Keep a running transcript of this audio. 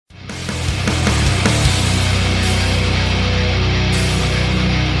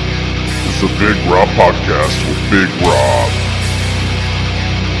the Big Rob Podcast with Big Rob.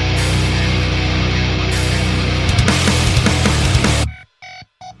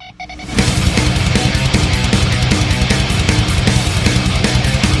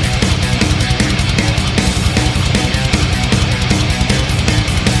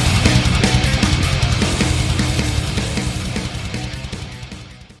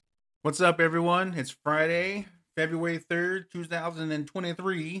 What's up, everyone? It's Friday, February 3rd,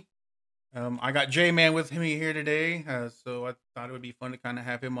 2023. I got J-Man with me here today, so I thought it would be fun to kind of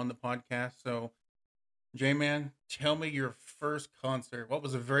have him on the podcast. So, J-Man, tell me your first concert. What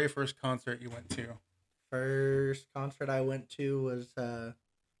was the very first concert you went to? First concert I went to was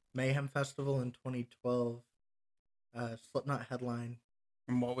Mayhem Festival in 2012. Slipknot headline.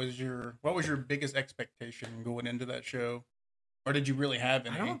 And what was your biggest expectation going into that show? Or did you really have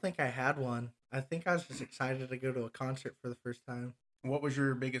any? I don't think I had one. I think I was just excited to go to a concert for the first time. What was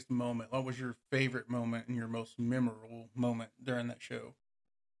your biggest moment? What was your favorite moment and your most memorable moment during that show?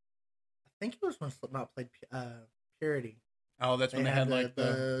 I think it was when Slipknot played Purity. Oh, that's when they had like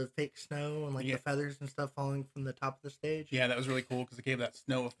the fake snow and the feathers and stuff falling from the top of the stage. Yeah, that was really cool because it gave that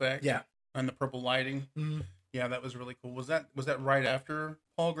snow effect. Yeah, and the purple lighting. Mm-hmm. Yeah, that was really cool. Was that right after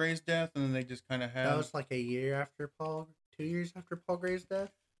Paul Gray's death, and then they just kind of had? That was like a year after 2 years after Paul Gray's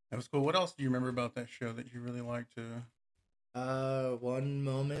death. That was cool. What else do you remember about that show that you really liked? One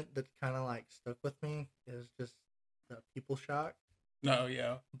moment that kind of like stuck with me is just the people shock. Oh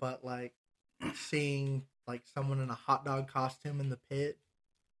yeah. But like seeing like someone in a hot dog costume in the pit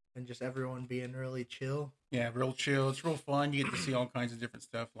and just everyone being really chill. Yeah, real chill. It's real fun. You get to see all kinds of different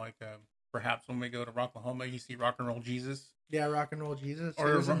stuff. Like perhaps when we go to Rocklahoma, you see Rock and Roll Jesus. Yeah, Rock and Roll Jesus. He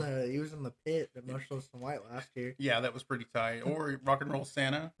was in the pit at Motionless and White last year. Yeah, that was pretty tight. Or Rock and Roll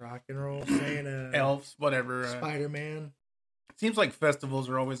Santa. Rock and Roll Santa. Elves, whatever. Spider-Man. It seems like festivals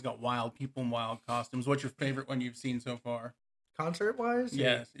are always got wild people in wild costumes. What's your favorite one you've seen so far? Concert-wise?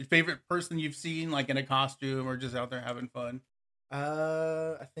 Yes. Your favorite person you've seen, like in a costume or just out there having fun?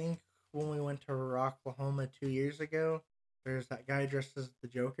 I think when we went to Rocklahoma 2 years ago, there's that guy dressed as the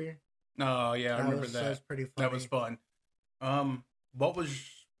Joker. Oh, yeah, I remember that. That was pretty fun. That was fun. What was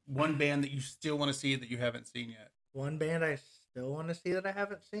one band that you still want to see that you haven't seen yet? One band I still want to see that I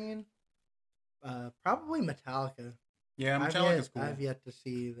haven't seen? Probably Metallica. Yeah, Metallica's cool. I've yet to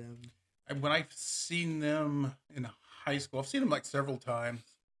see them. When I've seen them in high school, I've seen them like several times.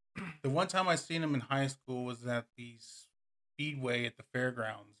 The one time I seen them in high school was at the Speedway at the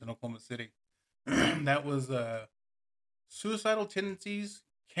fairgrounds in Oklahoma City. That was Suicidal Tendencies,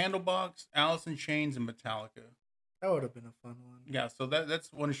 Candlebox, Alice in Chains, and Metallica. That would have been a fun one. Yeah, so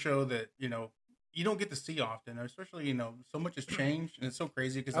that's one show that, you don't get to see often, especially, so much has changed, and it's so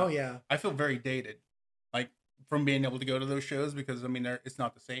crazy because I feel very dated, like, from being able to go to those shows because, it's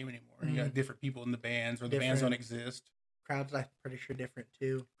not the same anymore. Mm-hmm. You got different people in the bands, or the bands don't exist. Crowds, I'm pretty sure, different,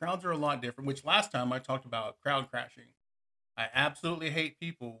 too. Crowds are a lot different, which last time I talked about crowd crashing. I absolutely hate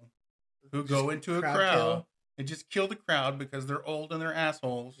people who go into a crowd and just kill the crowd because they're old and they're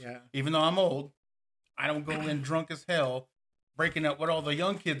assholes. Yeah. Even though I'm old, I don't go in drunk as hell, breaking up what all the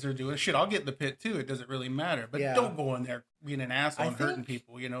young kids are doing. Shit, I'll get in the pit too. It doesn't really matter. But don't go in there being an asshole and hurting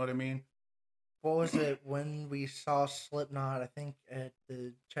people. You know what I mean? What was it when we saw Slipknot? I think at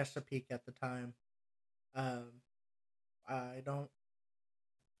the Chesapeake at the time. I don't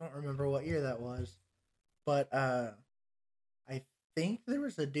remember what year that was, but I think there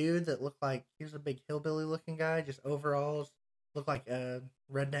was a dude that looked like he was a big hillbilly looking guy, just overalls, looked like a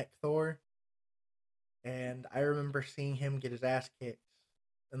redneck Thor. And I remember seeing him get his ass kicked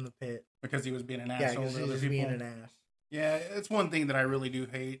in the pit. Because he was being an asshole to other people? Being an ass. Yeah, it's one thing that I really do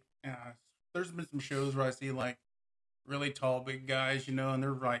hate. There's been some shows where I see, like, really tall, big guys, and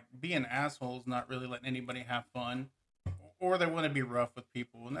they're, like, being assholes, not really letting anybody have fun. Or they want to be rough with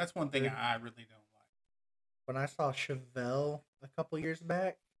people. And that's one thing I really don't like. When I saw Chevelle a couple years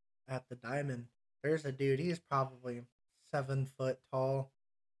back at the Diamond, there's a dude, he's probably 7 foot tall.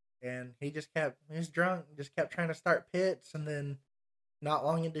 And he was drunk, just kept trying to start pits. And then not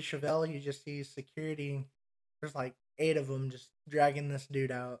long into Chevelle, you just see security. There's like 8 of them just dragging this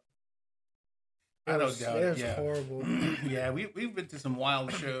dude out. It was horrible. Yeah, we've been to some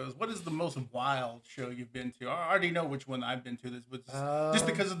wild shows. What is the most wild show you've been to? I already know which one I've been to. This was just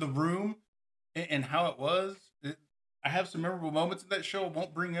because of the room and how it was. I have some memorable moments in that show I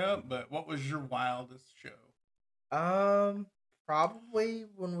won't bring up, but what was your wildest show? Probably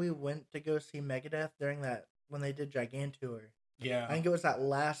when we went to go see Megadeth when they did Gigantour. Yeah. I think it was that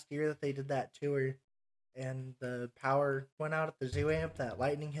last year that they did that tour. and the power went out at the zoo amp. That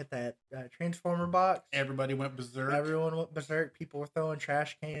lightning hit that transformer box. Everybody went berserk. Everyone went berserk. People were throwing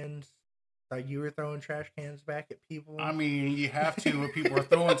trash cans. Like you were throwing trash cans back at people. I mean, you have to when people are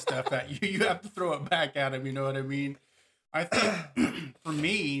throwing stuff at you. You have to throw it back at them. You know what I mean? I think for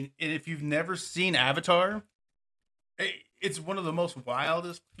me, and if you've never seen Avatar, it's one of the most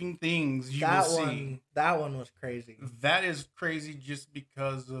wildest things you will see. That one was crazy. That is crazy just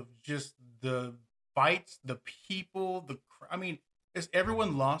because of just the fights, the people, I mean,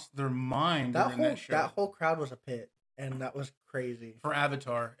 everyone lost their mind during that show. That whole crowd was a pit, and that was crazy. For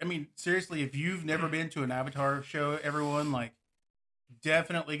Avatar. I mean, seriously, if you've never been to an Avatar show, everyone, like,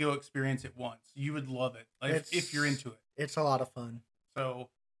 definitely go experience it once. You would love it, like, if you're into it. It's a lot of fun. So,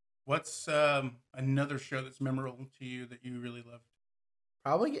 what's another show that's memorable to you that you really loved?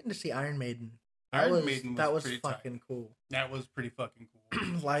 Probably getting to see Iron Maiden. That was fucking tight. Cool. That was pretty fucking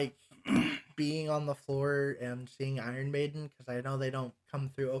cool. Like being on the floor and seeing Iron Maiden, because I know they don't come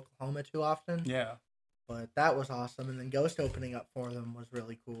through Oklahoma too often. Yeah. But that was awesome. And then Ghost opening up for them was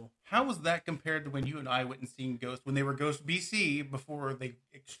really cool. How was that compared to when you and I went and seen Ghost, when they were Ghost BC before they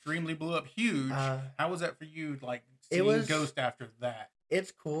extremely blew up huge? How was that for you, like, seeing Ghost after that?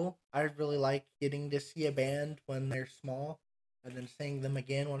 It's cool. I really like getting to see a band when they're small and then seeing them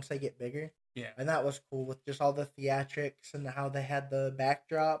again once they get bigger. Yeah. And that was cool with just all the theatrics and how they had the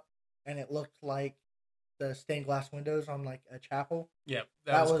backdrop and it looked like the stained glass windows on like a chapel. Yeah,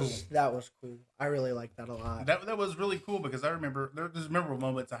 that was cool. That was cool. I really liked that a lot. That was really cool because I remember there's memorable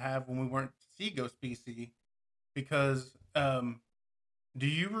moments I have when we weren't to see Ghost BC because do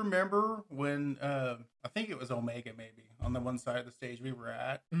you remember when I think it was Omega maybe on the one side of the stage we were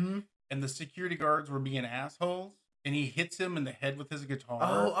at, and the security guards were being assholes, and he hits him in the head with his guitar.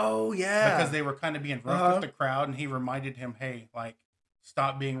 Oh yeah, because they were kind of being rough with the crowd, and he reminded him, hey, like,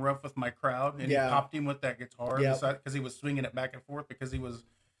 stop being rough with my crowd, and he popped him with that guitar because he was swinging it back and forth because he was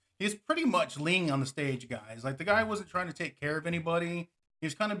pretty much leaning on the stage, guys. Like, the guy wasn't trying to take care of anybody. He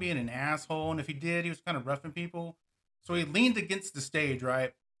was kind of being an asshole, and if he did, he was kind of roughing people. So he leaned against the stage,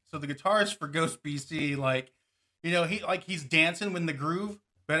 right? So the guitarist for Ghost BC, like, you know, he's dancing in the groove,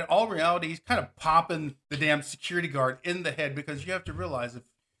 but in all reality, he's kind of popping the damn security guard in the head because you have to realize if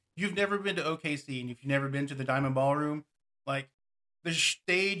you've never been to OKC and if you've never been to the Diamond Ballroom, like, the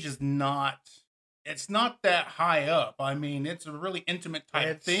stage is not that high up. I mean, it's a really intimate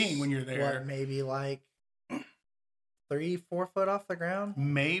type thing when you're there. What, maybe like 3-4 foot off the ground?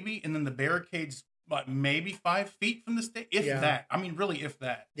 Maybe, and then the barricade's what, maybe 5 feet from the stage, if that. I mean, really, if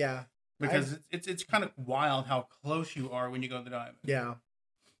that. Yeah, because it's kind of wild how close you are when you go to the Diamond. Yeah,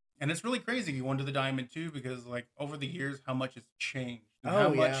 and it's really crazy going to the Diamond too, because like over the years, how much it's changed, and how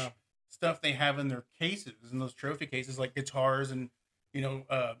much stuff they have in their cases, in those trophy cases, like guitars and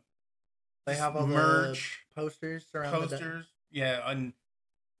they have all merch, the posters around and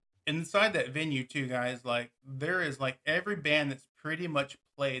inside that venue too, guys. Like, there is, like, every band that's pretty much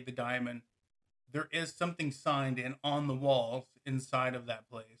played the Diamond, there is something signed in on the walls inside of that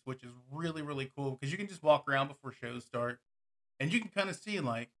place, which is really, really cool because you can just walk around before shows start and you can kind of see,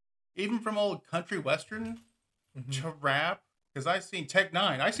 like, even from old country western to rap, because I've seen Tech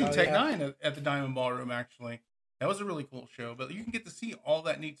Nine. Tech Nine at the Diamond Ballroom, actually. That was a really cool show, but you can get to see all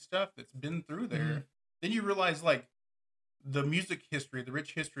that neat stuff that's been through there. Then you realize, like, the music history, the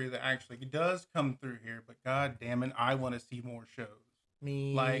rich history that actually does come through here. But god damn it, I want to see more shows.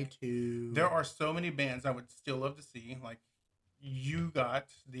 Me too. There are so many bands I would still love to see. Like, you got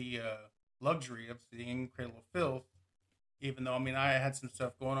the luxury of seeing Cradle of Filth, even though, I mean, I had some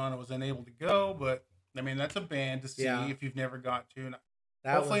stuff going on. I was unable to go, but, I mean, that's a band to see if you've never got to. And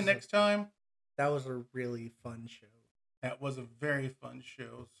hopefully next time. That was a really fun show. That was a very fun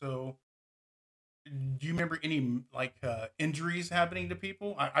show. So, do you remember any, like, injuries happening to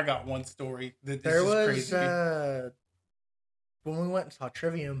people? I got one story that there was crazy. When we went and saw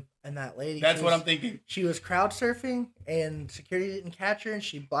Trivium, and that lady. That's what I'm thinking. She was crowd surfing, and security didn't catch her, and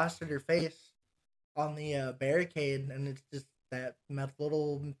she blasted her face on the barricade, and it's just that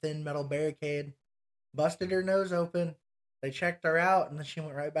little thin metal barricade. Busted her nose open. They checked her out, and then she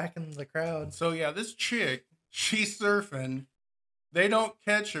went right back into the crowd. So, yeah, this chick, she's surfing. They don't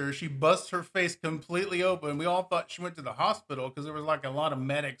catch her. She busts her face completely open. We all thought she went to the hospital because there was, like, a lot of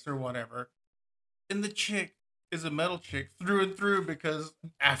medics or whatever. And the chick is a metal chick through and through because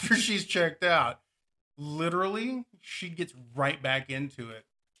after she's checked out, literally, she gets right back into it.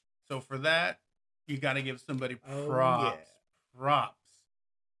 So, for that, you got to give somebody props. Props.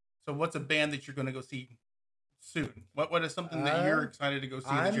 So, what's a band that you're going to go see soon? What is something that you're excited to go see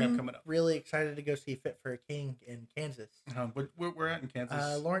that you have coming up? I'm really excited to go see Fit for a King in Kansas. Where at in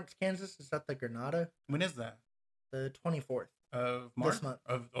Kansas? Lawrence, Kansas. Is that the Granada? When is that? The 24th of March. This month.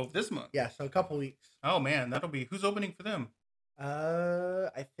 Of this month. Yeah, so a couple weeks. Oh man, that'll be. Who's opening for them?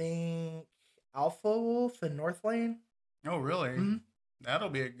 I think Alpha Wolf and North Lane. Oh, really? Mm-hmm. That'll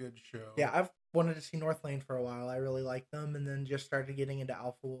be a good show. Yeah, I've wanted to see North Lane for a while. I really like them, and then just started getting into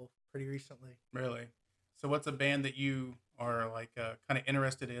Alpha Wolf pretty recently. Really? So what's a band that you are like kind of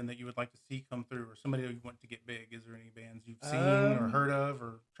interested in that you would like to see come through, or somebody you want to get big? Is there any bands you've seen or heard of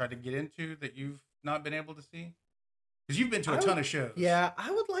or tried to get into that you've not been able to see? Because you've been to a ton of shows. Yeah,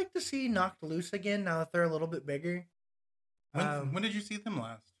 I would like to see Knocked Loose again now that they're a little bit bigger. When did you see them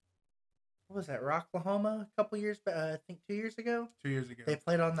last? What was that, Rocklahoma? A couple years back, I think 2 years ago. 2 years ago. They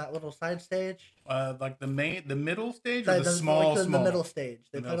played on that little side stage. Like the middle stage, or the small? The middle stage.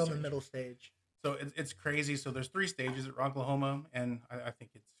 They played on the middle stage. So it's crazy. So there's 3 stages at Rocklahoma, and I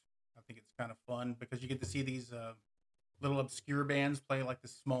think it's kind of fun because you get to see these little obscure bands play like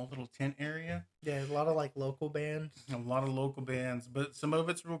this small little tent area. Yeah, a lot of like local bands. A lot of local bands, but some of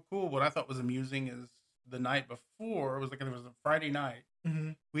it's real cool. What I thought was amusing is the night before, it was a Friday night.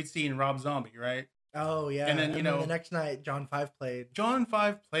 Mm-hmm. We'd seen Rob Zombie, right? Oh yeah, and then the next night John 5 played. John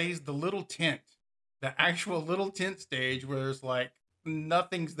 5 plays the little tent, the actual little tent stage where there's like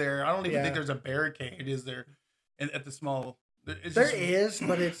nothing's there. I don't even think there's a barricade, is there? And at the small, there is,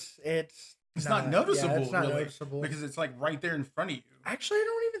 but it's not noticeable. Yeah, it's not really, noticeable because it's like right there in front of you. Actually, I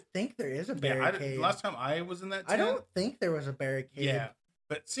don't even think there is a barricade. Last time I was in that tent, I don't think there was a barricade. Yeah,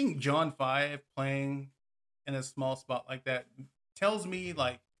 but seeing John 5 playing in a small spot like that tells me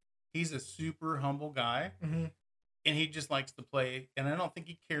like he's a super humble guy, mm-hmm. and he just likes to play. And I don't think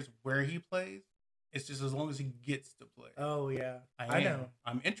he cares where he plays. It's just as long as he gets to play. Oh yeah, I know.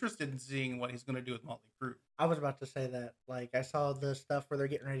 I'm interested in seeing what he's going to do with Motley Crue. I was about to say that. Like, I saw the stuff where they're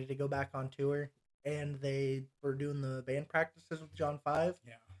getting ready to go back on tour, and they were doing the band practices with John 5.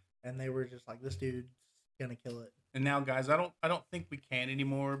 Yeah, and they were just like, "This dude's gonna kill it." And now, guys, I don't think we can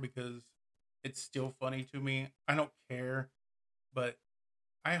anymore because it's still funny to me. I don't care, but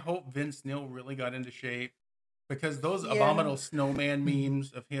I hope Vince Neil really got into shape. Because those abominable snowman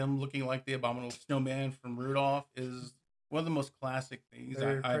memes of him looking like the abominable snowman from Rudolph is one of the most classic things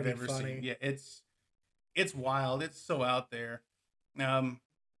I've ever seen. Yeah, it's wild. It's so out there. How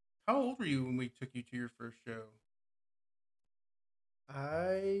old were you when we took you to your first show?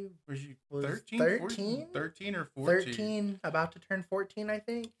 I was 13 or 14? 13, about to turn 14, I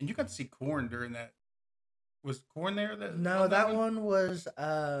think. And you got to see Korn during that. Was Korn there? No, that one was...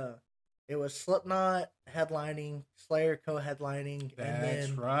 It was Slipknot headlining, Slayer co-headlining, and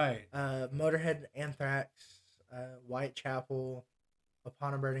then right. Motorhead, Anthrax, Whitechapel,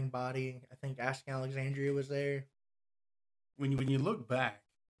 Upon a Burning Body. I think Asking Alexandria was there. When you look back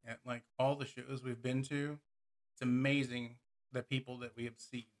at like all the shows we've been to, it's amazing the people that we have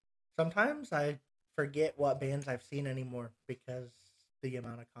seen. Sometimes I forget what bands I've seen anymore because the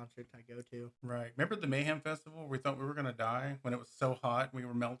amount of concerts I go to. Right. Remember the Mayhem Festival? We thought we were going to die when it was so hot. We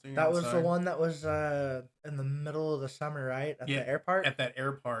were melting. That outside. was the one that was in the middle of the summer, right? At the air park? At that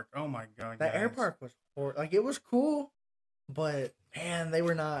air park. Oh my God. That air park was like, it was cool, but man, they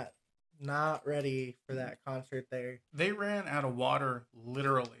were not ready for that concert there. They ran out of water,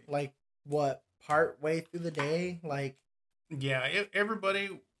 literally. Like, what, part way through the day? Like, yeah, everybody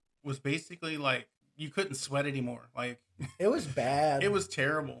was basically like, you couldn't sweat anymore. Like, it was bad. It was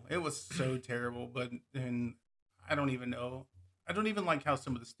terrible. It was so terrible. And I don't even know. I don't even like how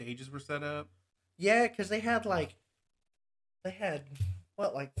some of the stages were set up. Yeah, because they had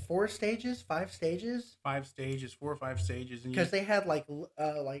what, like 4 stages, 5 stages? 5 stages, 4 or 5 stages. Because they had like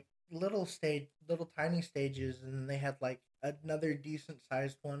little tiny stages, and then they had like another decent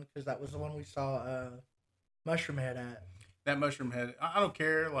sized one because that was the one we saw Mushroom Head at. That Mushroom Head, I don't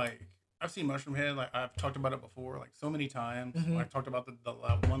care. Like, I've seen Mushroom Head, like I've talked about it before, like so many times. Mm-hmm. I talked about the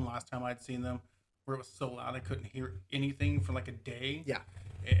one last time I'd seen them, where it was so loud I couldn't hear anything for like a day. Yeah,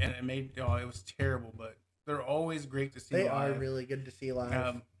 and it made it was terrible. But they're always great to see. They live. are really good to see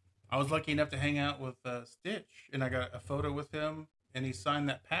live. I was lucky enough to hang out with Stitch, and I got a photo with him, and he signed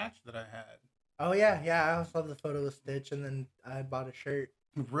that patch that I had. Oh yeah, I saw the photo with Stitch, and then I bought a shirt.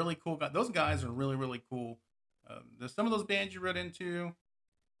 Really cool guy. Those guys are really, really cool. There's some of those bands you run into.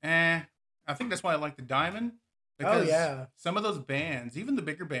 I think that's why I like the Diamond. Because some of those bands, even the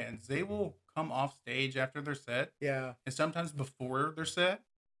bigger bands, they will come off stage after their set. Yeah. And sometimes before their set.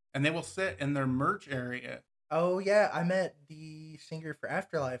 And they will sit in their merch area. Oh, yeah. I met the singer for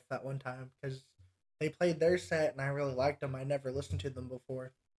Afterlife that one time because they played their set and I really liked them. I never listened to them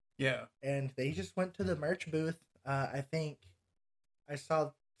before. Yeah. And they just went to the merch booth. I think I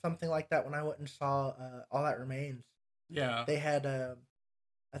saw something like that when I went and saw All That Remains. Yeah. They had...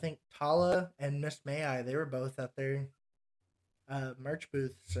 I think Tala and Miss May I, they were both at their merch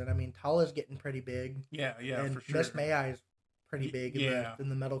booths. And I mean, Tala's getting pretty big. Yeah, and for sure. Miss May I is pretty big in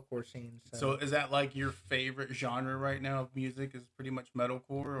the metalcore scene. So is that like your favorite genre right now of music? Is pretty much metalcore,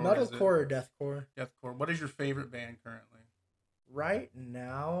 or metalcore or deathcore? Deathcore. What is your favorite band currently? Right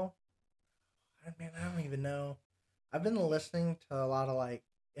now, I don't even know. I've been listening to a lot of like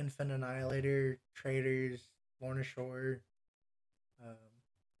Infant Annihilator, Traders, Lorna Shore.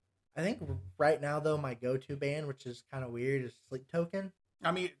 I think right now though my go-to band, which is kind of weird, is Sleep Token.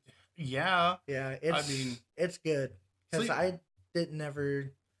 I mean, yeah, it's good because I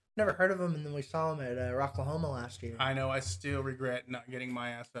never heard of them, and then we saw them at Rocklahoma last year. I know. I still regret not getting my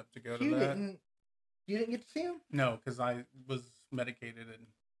ass up to go to that. You didn't get to see them? No, because I was medicated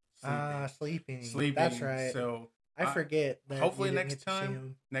and sleeping. That's right. So I forget. That hopefully next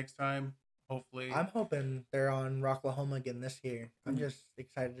time. Hopefully, I'm hoping they're on Rocklahoma again this year. I'm just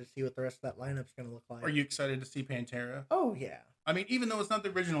excited to see what the rest of that lineup's going to look like. Are you excited to see Pantera? Oh yeah. I mean, even though it's not the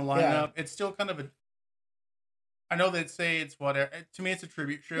original lineup, it's still kind of a. I know they'd say it's whatever. To me, it's a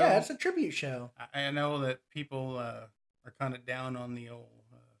tribute show. Yeah, it's a tribute show. I know that people are kind of down on the old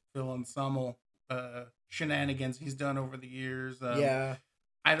Phil Anselmo shenanigans he's done over the years. I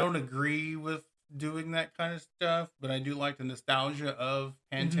don't agree with doing that kind of stuff, but I do like the nostalgia of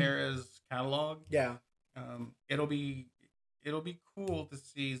Pantera's catalog. Yeah. It'll be cool to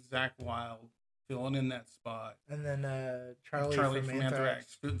see Zakk Wylde filling in that spot, and then Charlie from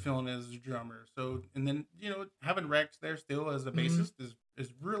Anthrax filling as drummer. So, and then having Rex there still as a bassist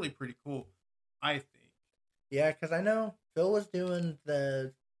is really pretty cool, I think. Yeah, because I know Phil was doing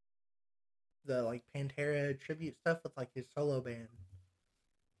the like Pantera tribute stuff with like his solo band,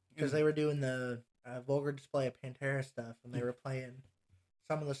 because they were doing the Vulgar Display of Pantera stuff, and they were playing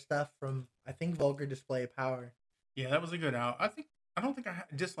some of the stuff from, I think, Vulgar Display of Power. Yeah, that was a good album. I don't think I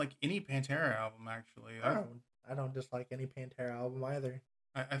dislike any Pantera album, actually. I don't dislike any Pantera album either.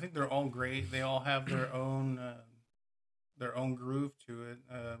 I think they're all great. They all have their own groove to it.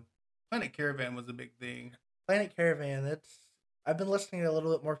 Planet Caravan was a big thing. Planet Caravan, I've been listening to a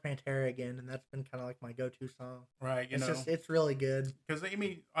little bit more Pantera again, and that's been kind of like my go-to song. Right, it's really good. Because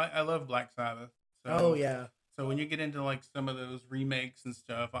I love Black Sabbath. So, oh yeah. So when you get into like some of those remakes and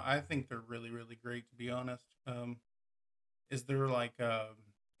stuff, I think they're really, really great, to be honest. Is there like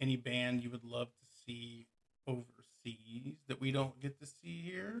any band you would love to see overseas that we don't get to see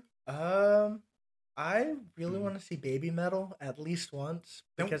here? I really want to see Baby Metal at least once,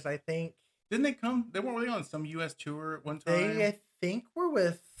 because I think didn't they come? They weren't really on some U.S. tour at one time. I think were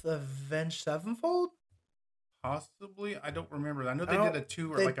with Avenged Sevenfold. Possibly, I don't remember. I know they did a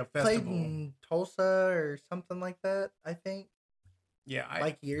tour, like a festival. Played in Tulsa or something like that, I think. Yeah,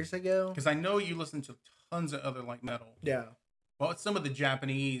 like years ago. Because I know you listen to tons of other like metal. Yeah. Well, it's some of the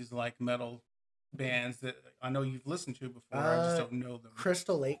Japanese like metal bands that I know you've listened to before. I just don't know them.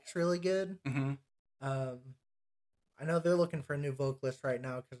 Crystal Lake's really good. Mm-hmm. I know they're looking for a new vocalist right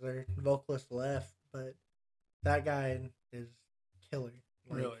now because their vocalist left, but that guy is killer.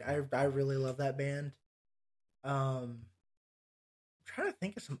 Really, I really love that band. I'm trying to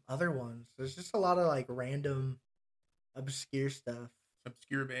think of some other ones. There's just a lot of like random, obscure stuff.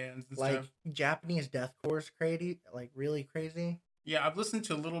 Obscure bands and like stuff. Japanese deathcore is crazy, like really crazy. Yeah, I've listened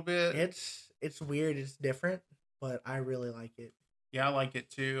to a little bit. It's weird. It's different, but I really like it. Yeah, I like it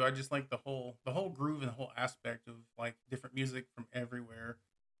too. I just like the whole groove and the whole aspect of like different music from everywhere.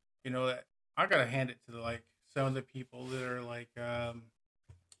 That I gotta hand it to like some of the people that are like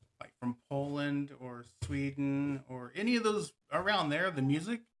from Poland or Sweden or any of those around there. The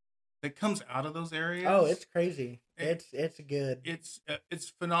music that comes out of those areas. Oh, it's crazy. It's good. It's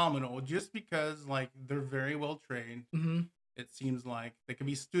phenomenal. Just because like they're very well trained. Mm-hmm. It seems like they can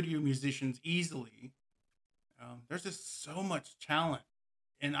be studio musicians easily. There's just so much talent,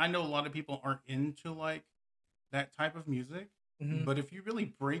 and I know a lot of people aren't into like that type of music. Mm-hmm. But if you really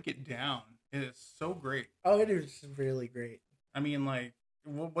break it down, it is so great. Oh, it is really great. I mean, like,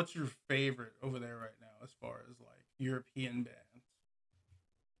 what's your favorite over there right now as far as like European bands?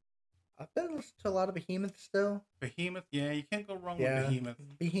 I've been listening to a lot of Behemoth still. Behemoth, yeah, you can't go wrong with Behemoth.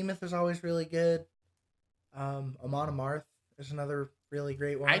 Behemoth is always really good. Amon Amarth is another really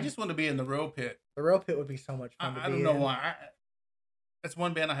great one. I just want to be in the Row Pit. The Row Pit would be so much fun to be in. I don't know why. That's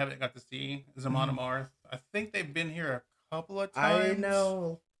one band I haven't got to see, is Amon Amarth. I think they've been here a couple of times. I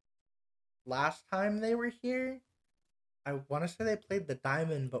know last time they were here, I want to say they played the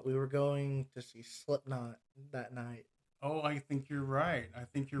Diamond, but we were going to see Slipknot that night. Oh, I think you're right. I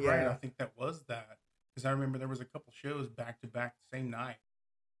think that was that. Because I remember there was a couple shows back to back the same night.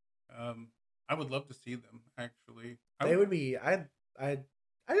 I would love to see them, actually. They would be... I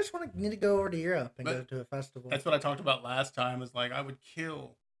just need to go over to Europe and go to a festival. That's what I talked about last time. Is like I would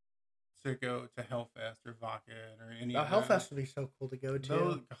kill to go to Hellfest or Wacken or any Oh, of those. Hellfest would be so cool to go to.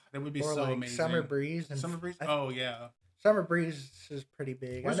 God, that would be or so like amazing. Summer Breeze and Summer Breeze. Oh yeah. Summer Breeze is pretty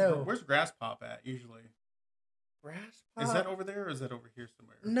big. Where's, I know. Where's Grass Pop at usually? Grass Pop? Is that over there or is that over here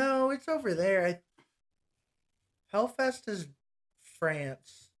somewhere? No, it's over there. Hellfest is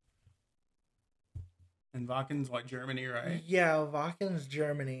France. And Wacken's what, Germany, right? Yeah, Wacken's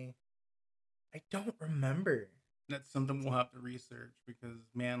Germany. I don't remember. That's something we'll have to research because,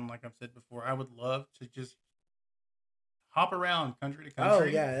 man, like I've said before, I would love to just hop around country to country.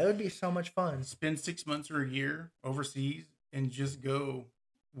 Oh, yeah, that would be so much fun. Spend 6 months or a year overseas and just go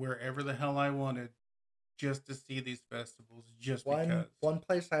wherever the hell I wanted just to see these festivals because. One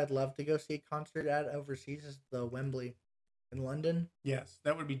place I'd love to go see a concert at overseas is the Wembley in London. Yes,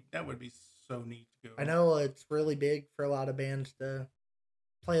 that would be so neat to go. I know it's really big for a lot of bands to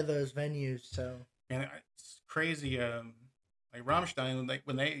play those venues, so. And it's crazy. Like Rammstein, like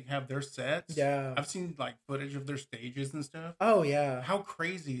when they have their sets. Yeah. I've seen like footage of their stages and stuff. Oh yeah. How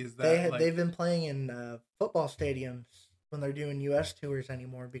crazy is that? They've been playing in football stadiums when they're doing U.S. tours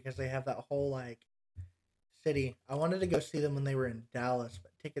anymore because they have that whole like city. I wanted to go see them when they were in Dallas,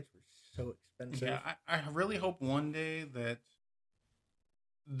 but tickets were so expensive. Yeah, I really hope one day that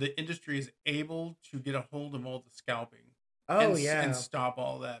the industry is able to get a hold of all the scalping. Oh, and stop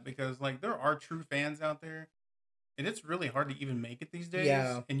all that because like there are true fans out there, and it's really hard to even make it these days.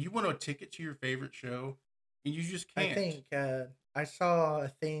 Yeah, and you want a ticket to your favorite show, and you just can't. I think I saw a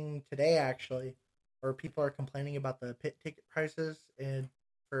thing today actually, where people are complaining about the pit ticket prices and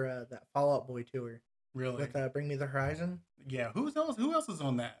for that Fall Out Boy tour. Really? With Bring Me the Horizon. Yeah. Who else is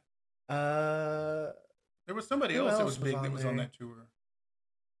on that? There was somebody else that was big that was on that tour.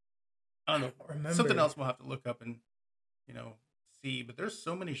 I don't know. Remember. Something else we'll have to look up and see. But there's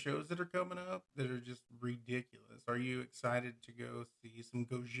so many shows that are coming up that are just ridiculous. Are you excited to go see some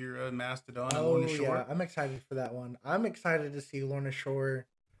Gojira, Mastodon, and Lorna Shore? Yeah, I'm excited for that one. I'm excited to see Lorna Shore.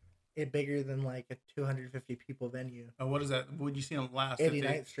 It bigger than like a 250 people venue. Oh, what is that? What did you see on last?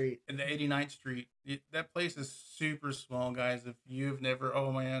 89th Street. In the 89th Street. That place is super small, guys. If you've never,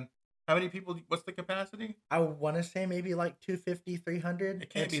 oh man. How many people, what's the capacity? I want to say maybe like 250, 300. It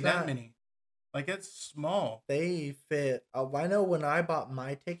can't be that many. Like, it's small. They fit. I know when I bought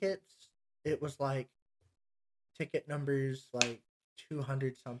my tickets, it was like ticket numbers like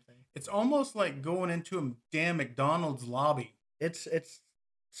 200 something. It's almost like going into a damn McDonald's lobby. It's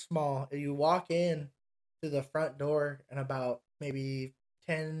small. You walk in to the front door and about maybe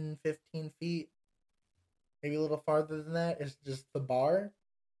 10, 15 feet, maybe a little farther than that, is just the bar.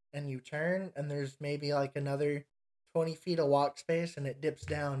 And you turn and there's maybe like another 20 feet of walk space and it dips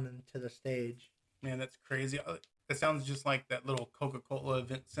down into the stage. Man, that's crazy. It sounds just like that little Coca-Cola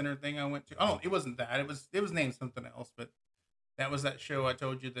event center thing I went to. Oh, it wasn't that. It was named something else, but that was that show I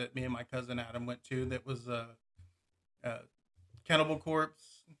told you that me and my cousin Adam went to. That was Cannibal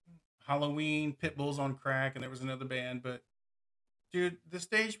Corpse, Halloween, Pitbulls on Crack, and there was another band. But dude, the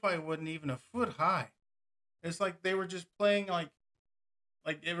stage probably wasn't even a foot high. It's like they were just playing like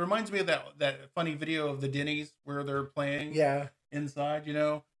it reminds me of that funny video of the Denny's where they're playing inside,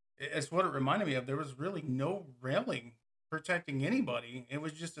 It's what it reminded me of. There was really no railing protecting anybody. It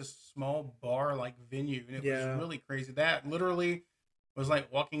was just a small bar-like venue, and it was really crazy. That literally was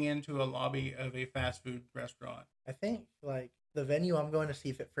like walking into a lobby of a fast food restaurant. I think, like, the venue I'm going to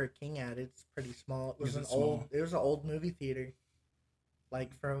see Fit for a King at, it's pretty small. It was an old movie theater,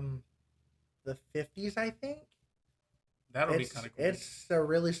 like from the 50s, I think. That'll be kind of cool. It's a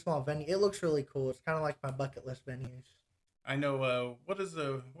really small venue. It looks really cool. It's kind of like my bucket list venues. I know. What was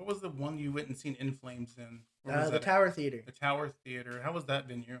the one you went and seen In Flames in? The Tower Theater. The Tower Theater. How was that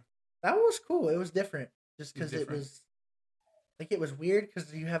venue? That was cool. It was different, just because it was weird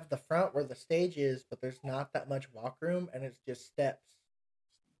because you have the front where the stage is, but there's not that much walk room, and it's just steps.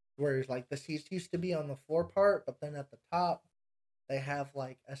 Whereas like the seats used to be on the floor part, but then at the top, they have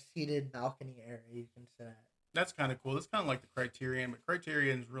like a seated balcony area you can sit at. That's kind of cool. It's kind of like the Criterion, but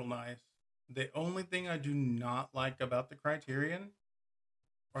Criterion's real nice. The only thing I do not like about the Criterion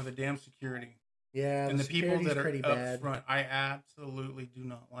are the damn security. Yeah, and the people that are up bad. front. I absolutely do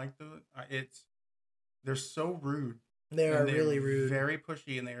not like they're so rude. They're really rude. Very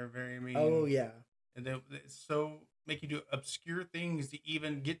pushy, and they are very mean. Oh, yeah. And they so make you do obscure things to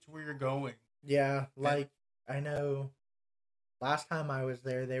even get to where you're going. Yeah, like, I know last time I was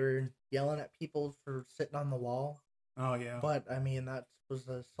there, they were yelling at people for sitting on the wall. Oh, yeah. But, I mean, that was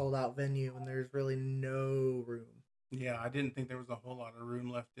a sold-out venue, and there's really no room. Yeah, I didn't think there was a whole lot of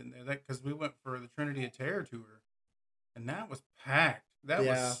room left in there. Because we went for the Trinity of Terror tour, and that was packed. That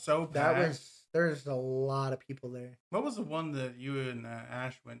was so packed. there's a lot of people there. What was the one that you and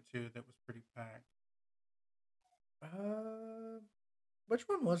Ash went to that was pretty packed? Which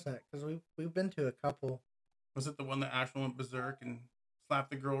one was that? Because we've been to a couple. Was it the one that Ash went berserk and slapped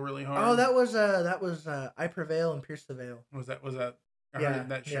the girl really hard? Oh, that was I Prevail and Pierce the Veil. Was that? I heard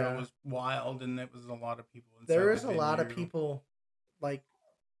that show was wild, and it was a lot of people. There was a lot of people, like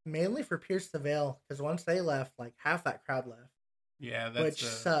mainly for Pierce the Veil, because once they left, like half that crowd left. Yeah, which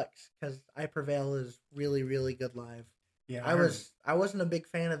sucks because I Prevail is really, really good live. Yeah, I wasn't a big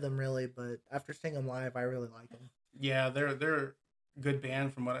fan of them really, but after seeing them live, I really like them. Yeah, they're a good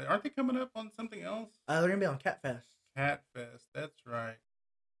band from what aren't they coming up on something else? They're gonna be on Catfest. Catfest, that's right.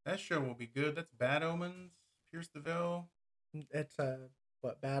 That show will be good. That's Bad Omens, Pierce the Veil. It's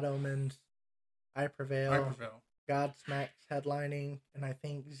Bad Omens, I Prevail, Godsmack's headlining, and I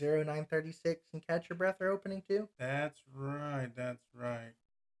think 0936 and Catch Your Breath are opening too. That's right.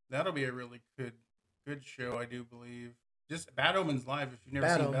 That'll be a really good show, I do believe. Just Bad Omens live. If you've never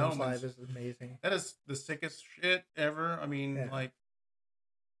seen Bad Omens live, is amazing. That is the sickest shit ever. I mean, like,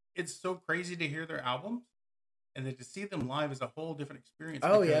 it's so crazy to hear their albums, and then to see them live is a whole different experience.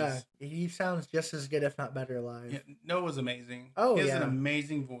 Oh yeah, he sounds just as good, if not better, live. Yeah, Noah's amazing. Oh he has an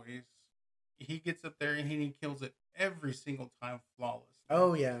amazing voice. He gets up there and he kills it every single time flawlessly.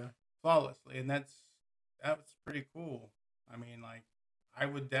 Oh yeah, flawlessly, and that's pretty cool. I mean, like, I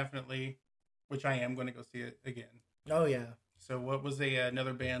would definitely, which I am going to go see it again. Oh yeah. So, what was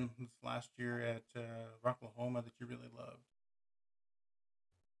another band this last year at Rocklahoma that you really loved?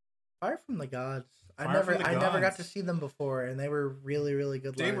 Fire from the Gods. I never got to see them before, and they were really, really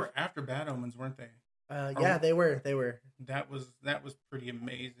good. They were after Bad Omens, weren't they? Yeah, they were. That was pretty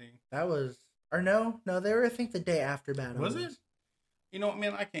amazing. That was, or no, they were. I think the day after Bad Omens. Was it? You know,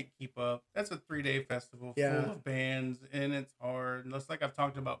 man, I can't keep up. That's a 3-day festival full of bands, and it's hard. And just like I've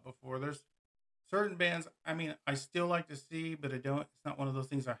talked about before, there's certain bands, I mean, I still like to see, but it's not one of those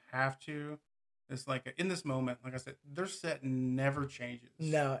things I have to. It's like, in this moment, like I said, their set never changes.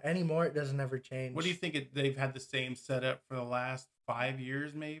 No, anymore it doesn't ever change. What do you think they've had the same setup for the last 5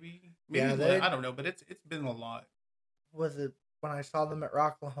 years, maybe? Yeah, I don't know, but it's been a lot. Was it when I saw them at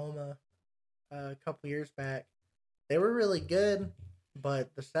Rocklahoma a couple years back? They were really good,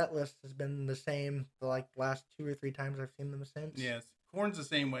 but the set list has been the same the last 2 or 3 times I've seen them since. Yes, Korn's the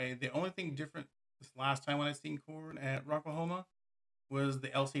same way. The only thing different this last time when I seen Korn at Rocklahoma was the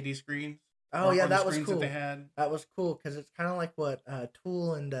LCD screens. Oh yeah, that was cool. That they had. That was cool because it's kind of like what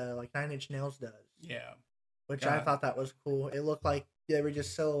Tool and like 9 Inch Nails does. Yeah, which I thought that was cool. It looked like they were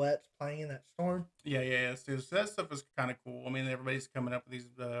just silhouettes playing in that storm. Yeah. So that stuff is kind of cool. I mean, everybody's coming up with these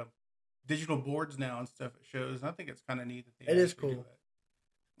digital boards now and stuff at shows. And I think it's kind of neat that they. It is cool. Do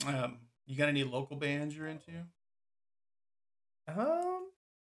that. You got any local bands you're into?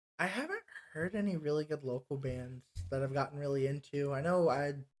 I haven't heard any really good local bands that I've gotten really into. I know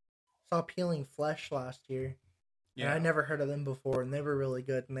I saw Peeling Flesh last year. Yeah. And I never heard of them before, and they were really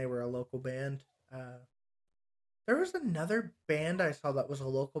good, and they were a local band. There was another band I saw that was a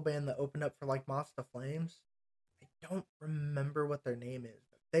local band that opened up for like Moths to Flames. I don't remember what their name is,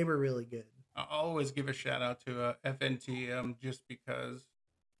 but they were really good. I always give a shout out to FNTM just because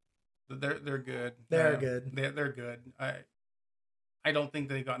they're good. They're good. They're good. I don't think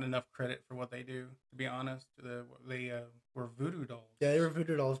they've gotten enough credit for what they do, to be honest. They were Voodoo Dolls. Yeah, they were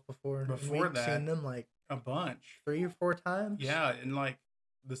Voodoo Dolls before. Before that, seen them like a bunch, 3 or 4 times. Yeah, and like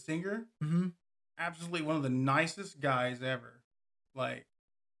the singer, absolutely one of the nicest guys ever. Like,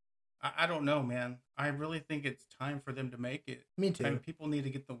 I don't know, man. I really think it's time for them to make it. Me too. And people need to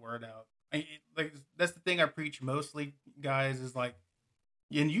get the word out. Like, that's the thing I preach mostly, guys. Is like,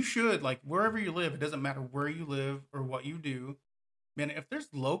 and you should, like, wherever you live. It doesn't matter where you live or what you do. Man, if there's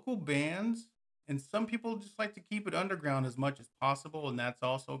local bands, and some people just like to keep it underground as much as possible, and that's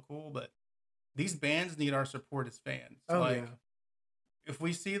also cool, but these bands need our support as fans. Oh, yeah. If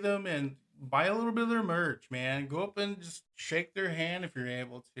we see them and buy a little bit of their merch, man, go up and just shake their hand if you're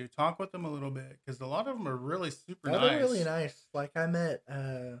able to. Talk with them a little bit, because a lot of them are really super nice. They're really nice. Like, I met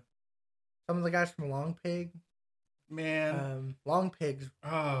some of the guys from Long Pig. Man. Long Pigs.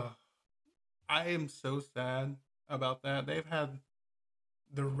 I am so sad about that. They've had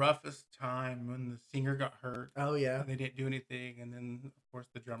the roughest time when the singer got hurt. Oh yeah, and they didn't do anything, and then of course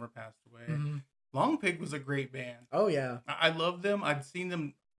the drummer passed away. Long Pig was a great band. Oh yeah, I love them. I'd seen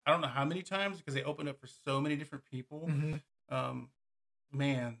them I don't know how many times because they opened up for so many different people.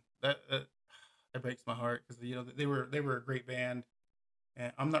 Man, that breaks my heart because they were a great band,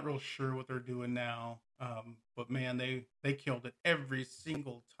 and I'm not real sure what they're doing now. But man, they killed it every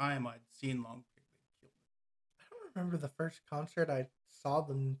single time I'd seen Long Pig. They killed it. I don't remember the first concert I saw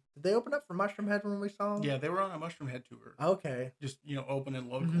them. Did they open up for Mushroom Head when we saw them? Yeah, they were on a Mushroom Head tour. Okay. Just, opening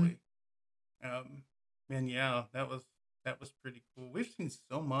locally. And yeah, that was pretty cool. We've seen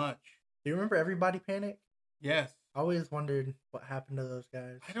so much. Do you remember Everybody Panic? Yes. I always wondered what happened to those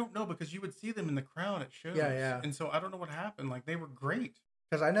guys. I don't know, because you would see them in the crowd at shows. Yeah. And so I don't know what happened. Like, they were great.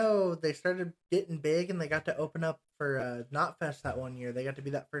 Because I know they started getting big and they got to open up for Knotfest that one year. They got to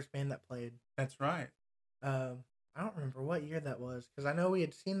be that first band that played. That's right. I don't remember what year that was. Because I know we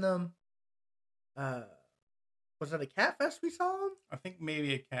had seen them. Was it a Cat Fest we saw them? I think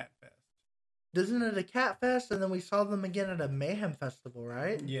maybe a Cat Fest. Isn't it a Cat Fest? And then we saw them again at a Mayhem Festival,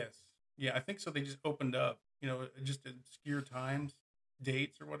 right? Yes. Yeah, I think so. They just opened up, just obscure times,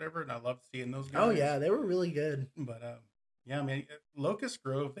 dates or whatever. And I loved seeing those guys. Oh, yeah. They were really good. But, yeah, I mean, Locust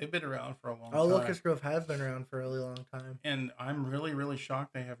Grove, they've been around for a long time. Oh, Locust Grove has been around for a really long time. And I'm really, really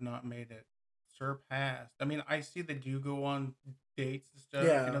shocked they have not made it surpassed. I mean, I see they do go on dates and stuff.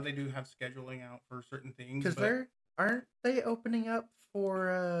 Yeah. They do have scheduling out for certain things. Because aren't they opening up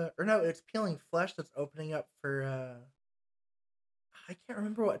for, or no, it's Peeling Flesh that's opening up for, I can't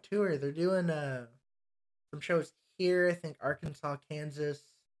remember what tour. They're doing some shows here, I think Arkansas, Kansas,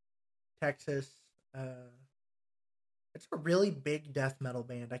 Texas, it's a really big death metal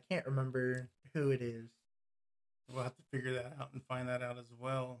band. I can't remember who it is. We'll have to figure that out and find that out as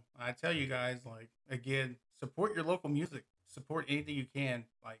well. I tell you guys, like, again, support your local music. Support anything you can.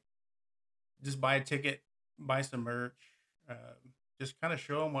 Like, just buy a ticket, buy some merch. Just kind of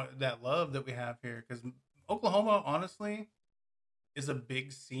show them that love that we have here. Because Oklahoma, honestly, is a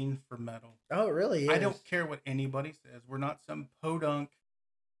big scene for metal. Oh, it really is. I don't care what anybody says. We're not some podunk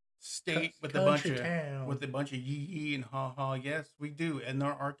state with a bunch of yee and ha ha. Yes, we do, and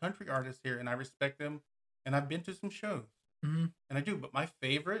there are country artists here, and I respect them. And I've been to some shows, and I do. But my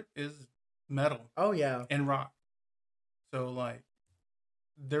favorite is metal. Oh yeah, and rock. So like,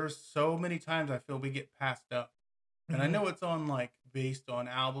 there's so many times I feel we get passed up, and I know it's on like based on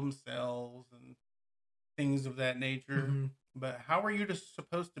album sales and things of that nature. But how are you just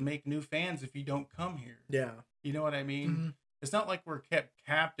supposed to make new fans if you don't come here? Yeah, you know what I mean. It's not like we're kept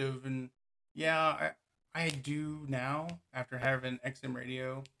captive, and yeah, I do now after having XM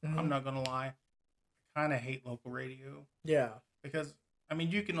radio. I'm not gonna lie, I kind of hate local radio. Yeah, because I mean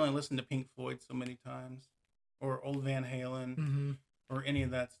you can only listen to Pink Floyd so many times, or old Van Halen, or any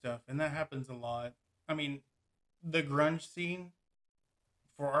of that stuff, and that happens a lot. I mean, the grunge scene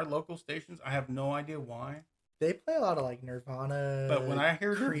for our local stations, I have no idea why. They play a lot of like Nirvana, but when I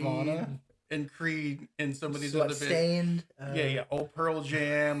hear Creed, Nirvana and Creed and some of these other bits, Stained, old Pearl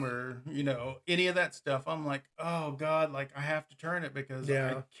Jam, or any of that stuff, I'm like, oh god, like I have to turn it because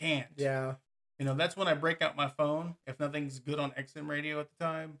I can't. Yeah, that's when I break out my phone if nothing's good on XM radio at the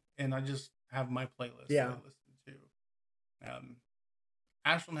time, and I just have my playlist that I listen to.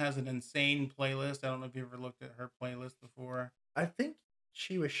 Ashlyn has an insane playlist. I don't know if you ever looked at her playlist before. I think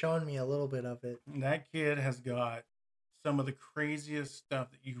she was showing me a little bit of it. That kid has got some of the craziest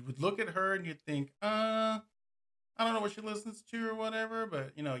stuff that you would look at her and you'd think, I don't know what she listens to or whatever,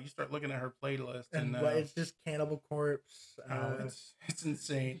 but you start looking at her playlist and it's just Cannibal Corpse. It's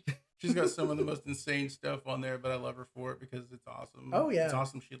insane. She's got some of the most insane stuff on there, but I love her for it because it's awesome. Oh yeah, it's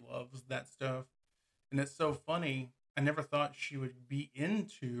awesome. She loves that stuff, and it's so funny. I never thought she would be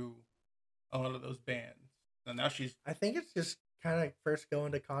into a lot of those bands, and now she's. I think it's just kind of first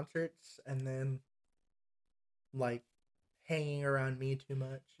going to concerts and then like hanging around me too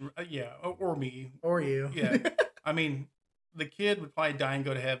much. Yeah, or me. Or you. Yeah. I mean, the kid would probably die and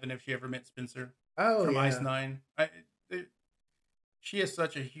go to heaven if she ever met Spencer from Ice Nine. She is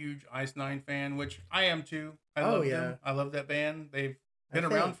such a huge Ice Nine fan, which I am too. I love them. I love that band. They've been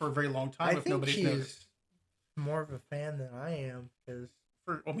around for a very long time. If nobody's noticed. More of a fan than I am because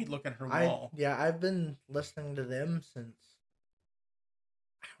look at her wall. I've been listening to them since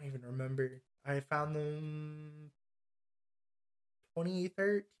I don't even remember. I found them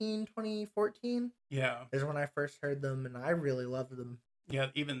 2013, 2014. Yeah, is when I first heard them, and I really loved them. Yeah,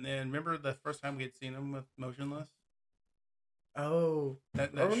 even then, remember the first time we had seen them with Motionless? Oh, no,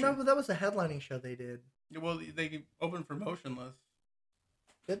 that was a headlining show they did. Well, they opened for Motionless.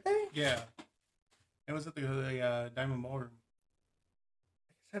 Did they? Yeah. It was at the Diamond Ballroom.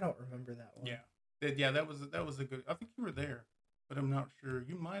 I guess I don't remember that one. Yeah, that was a good. I think you were there, but I'm not sure.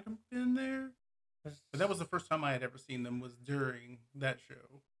 You might have been there. But that was the first time I had ever seen them. Was during that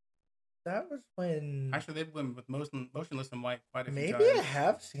show. That was when. Actually, they've been with Motionless and White quite a few times. Maybe I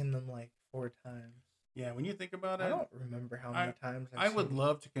have seen them like 4 times. Yeah, when you think about it, I don't remember how many times. I would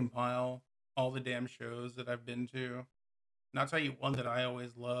love to compile all the damn shows that I've been to. And I'll tell you one that I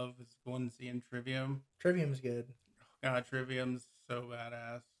always love is going and seeing Trivium. Trivium's good. God, Trivium's so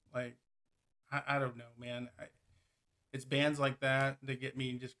badass. Like, I don't know, man. It's bands like that that get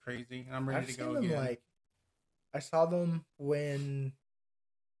me just crazy, and I'm ready to go again. Like, I saw them when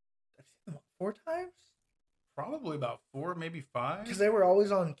I've seen them 4 times. Probably about 4, maybe 5. Because they were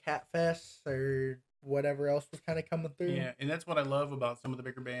always on Catfest or whatever else was kind of coming through. Yeah, and that's what I love about some of the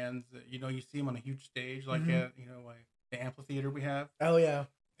bigger bands. That, you know, you see them on a huge stage, like at like the amphitheater we have. Oh yeah.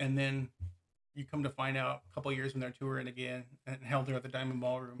 And then you come to find out a couple of years when they're touring again and held there at the Diamond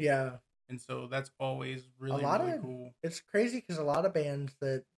Ballroom. Yeah. And so that's always really cool. It's crazy because a lot of bands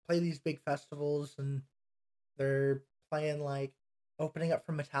that play these big festivals and they're playing like opening up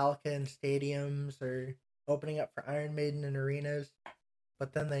for Metallica in stadiums or opening up for Iron Maiden in arenas,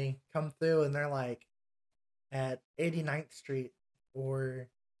 but then they come through and they're like at 89th Street or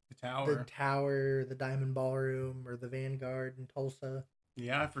the Tower, the Diamond Ballroom, or the Vanguard in Tulsa.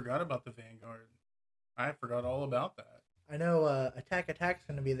 Yeah, I forgot about the Vanguard. I forgot all about that. I know Attack Attack's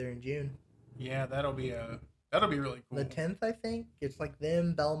going to be there in June. Yeah, that'll be really cool. The 10th, I think. It's like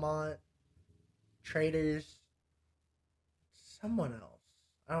them, Belmont, Traders, someone else.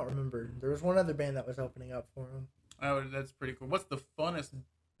 I don't remember. There was one other band that was opening up for them. Oh, that's pretty cool. What's the funnest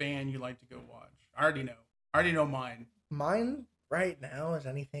band you like to go watch? I already know mine. Mine right now is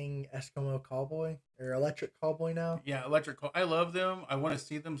anything Eskimo Callboy or Electric Callboy now. Yeah, I love them. I want to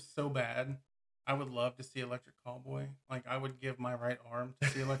see them so bad. I would love to see Electric Callboy. Like, I would give my right arm to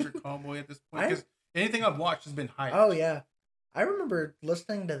see Electric Callboy at this point. Because anything I've watched has been hyped. Oh, yeah. I remember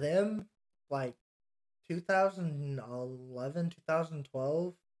listening to them, like, 2011,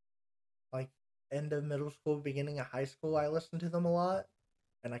 2012. Like, end of middle school, beginning of high school, I listened to them a lot.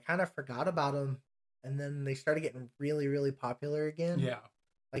 And I kind of forgot about them. And then they started getting really, really popular again. Yeah.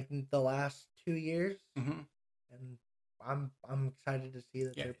 Like, the last 2 years. Mm-hmm. And I'm excited to see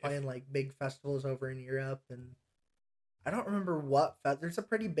that they're playing like big festivals over in Europe, and I don't remember what there's a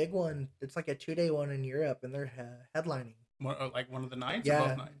pretty big one. It's like a 2-day one in Europe, and they're headlining. Like one of the nights? Yeah, or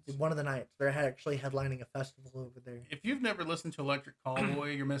both nights? One of the nights. They're actually headlining a festival over there. If you've never listened to Electric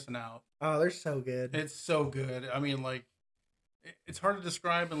Callboy, you're missing out. Oh, they're so good. It's so good. I mean, like, it's hard to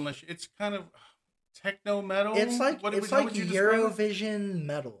describe unless it's kind of techno metal. It's like Eurovision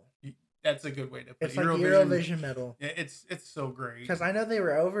metal. That's a good way to put it. It's like Eurovision metal. Yeah, it's so great. Because I know they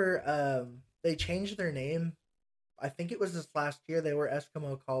were over. They changed their name. I think it was this last year. They were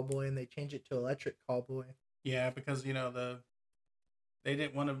Eskimo Callboy, and they changed it to Electric Callboy. Yeah, because they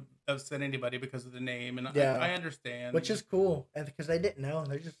didn't want to upset anybody because of the name, and yeah. I understand. Which is cool, and because they didn't know,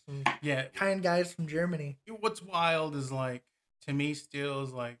 they're just some kind guys from Germany. What's wild is, like, to me still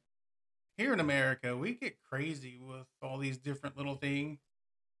is like, here in America, we get crazy with all these different little things.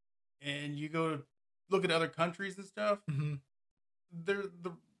 And you go look at other countries and stuff,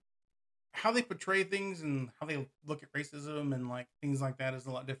 how they portray things and how they look at racism and like things like that is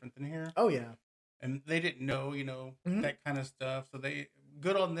a lot different than here. Oh yeah, and they didn't know, that kind of stuff. So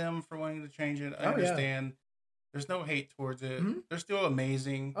good on them for wanting to change it. I understand. Yeah. There's no hate towards it. They're still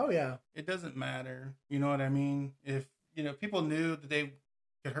amazing. Oh yeah, it doesn't matter. You know what I mean? If people knew that they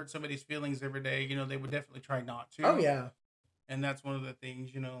could hurt somebody's feelings every day, they would definitely try not to. Oh yeah, and that's one of the things.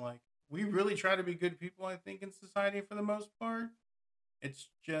 Like. We really try to be good people, I think, in society for the most part. It's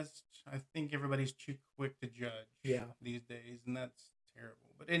just, I think everybody's too quick to judge these days, and that's terrible.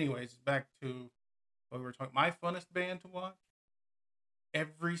 But anyways, back to what we were talking. My funnest band to watch,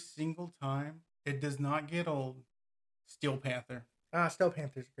 every single time, it does not get old, Steel Panther. Steel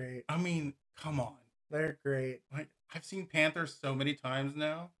Panther's great. I mean, come on. They're great. Like, I've seen Panther so many times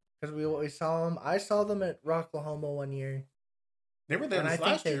now. Because we saw them. I saw them at Rocklahoma one year. They were there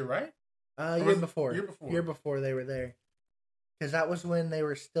last year, right? Year before they were there, because that was when they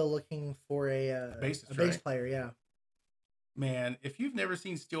were still looking for a bass player. Yeah, man, if you've never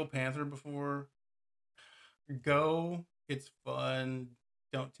seen Steel Panther before, go. It's fun.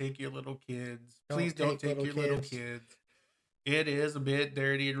 Don't take your little kids. Please don't take your little kids. It is a bit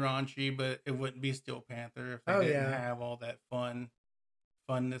dirty and raunchy, but it wouldn't be Steel Panther if they didn't have all that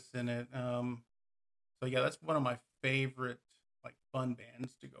funness in it. So yeah, that's one of my favorite like fun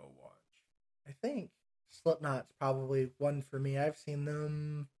bands to go watch. I think Slipknot's probably one for me. I've seen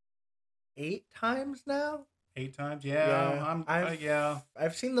them 8 times now. 8 times? Yeah.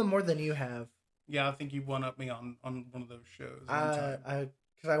 I've seen them more than you have. Yeah, I think you one up me on one of those shows.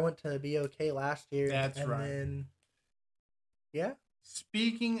 Because I went to BOK last year. That's right. Then, yeah.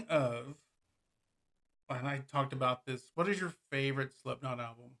 Speaking of, and I talked about this, what is your favorite Slipknot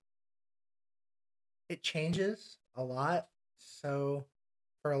album? It changes a lot. So,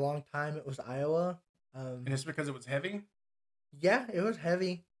 for a long time, it was Iowa. And it's because it was heavy? Yeah, it was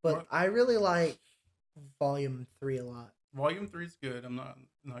heavy. But I really like Volume 3 a lot. Volume 3 is good. I'm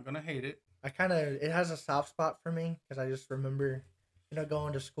not gonna hate it. It has a soft spot for me because I just remember,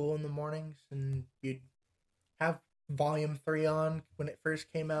 going to school in the mornings and you'd have Volume 3 on when it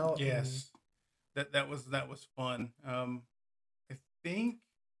first came out. Yes, that was fun. I think,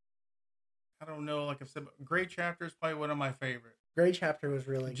 I don't know, like I've said, Gray Chapter is probably one of my favorites. Gray Chapter was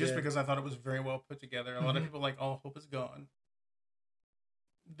really just good. because I thought it was very well put together. A lot of people are like, All Hope Is Gone.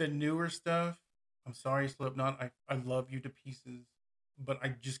 The newer stuff, I'm sorry, Slipknot, I love you to pieces, but I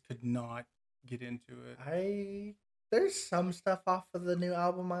just could not get into it. There's some stuff off of the new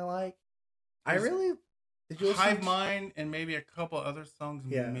album I like. Did you listen Hive Mind and maybe a couple other songs?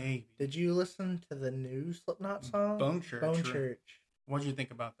 Yeah. Maybe. Did you listen to the new Slipknot song? Bone Church. Bone Church. What did you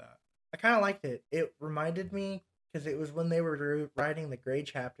think about that? I kind of liked it. It reminded me, because it was when they were writing the Gray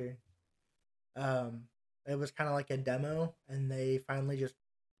Chapter. It was kind of like a demo, and they finally just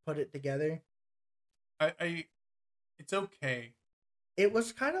put it together. It's okay. It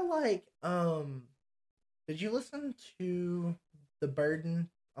was kind of like, did you listen to The Burden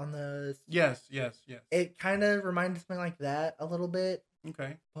on the... Yes. It kind of reminds me like that a little bit.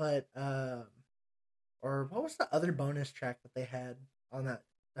 Okay. But, or what was the other bonus track that they had on that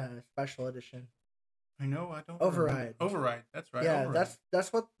special edition? I know, I don't Override. Remember. Override, that's right. Yeah, Override.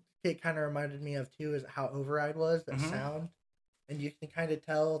 that's what it kind of reminded me of too, is how Override was, that sound. And you can kind of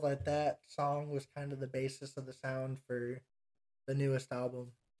tell that song was kind of the basis of the sound for the newest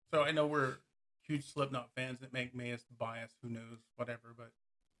album. So I know we're huge Slipknot fans that make me biased, who knows, whatever, but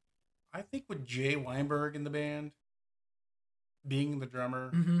I think with Jay Weinberg in the band, being the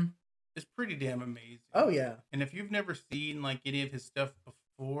drummer, is pretty damn amazing. Oh, yeah. And if you've never seen like any of his stuff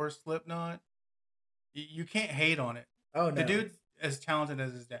before Slipknot, you can't hate on it. Oh, no. The dude's as talented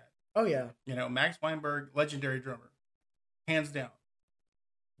as his dad. Oh, yeah. Max Weinberg, legendary drummer. Hands down.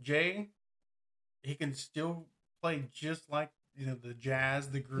 Jay, he can still play just like, the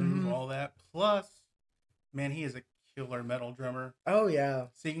jazz, the groove, all that. Plus, man, he is a killer metal drummer. Oh, yeah.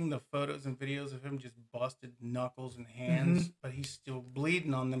 Seeing the photos and videos of him just busted knuckles and hands, but he's still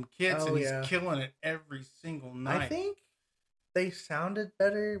bleeding on them kits, and he's killing it every single night. I think they sounded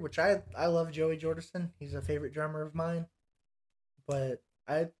better, which I love Joey Jordison. He's a favorite drummer of mine. But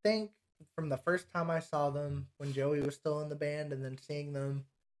I think from the first time I saw them, when Joey was still in the band, and then seeing them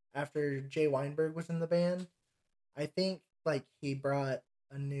after Jay Weinberg was in the band, I think he brought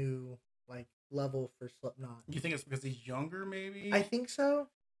a new level for Slipknot. You think it's because he's younger, maybe? I think so.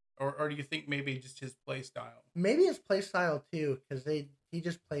 Or do you think maybe just his play style? Maybe his play style too, because he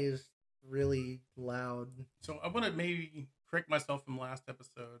just plays really loud. So I want to maybe correct myself from last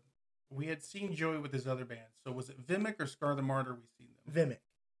episode. We had seen Joey with his other band. So was it Vimic or Scar the Martyr we seen them? Vimic.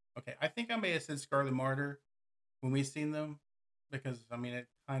 Okay, I think I may have said Scar the Martyr when we seen them, because it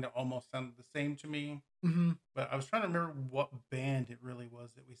kind of almost sounded the same to me. But I was trying to remember what band it really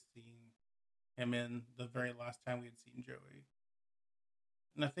was that we seen him in the very last time we had seen Joey.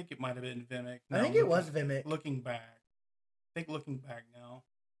 And I think it might have been Vimic. I think it was Vimic. Looking back now.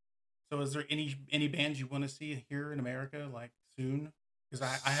 So is there any bands you want to see here in America soon?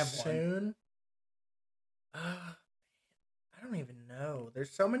 Because I have one. Soon? I don't even know. There's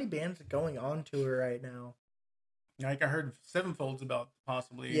so many bands going on tour right now. I heard Sevenfold's about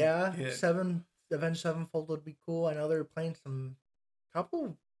possibly. Yeah, Avenged Sevenfold would be cool. I know they're playing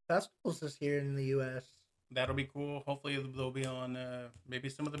couple festivals this year in the U.S. That'll be cool. Hopefully they'll be on maybe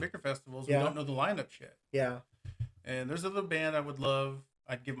some of the bigger festivals. Yeah. We don't know the lineup yet. Yeah. And there's another band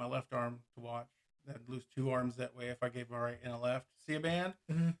I'd give my left arm to watch. I'd lose 2 arms that way if I gave my right and a left. See a band?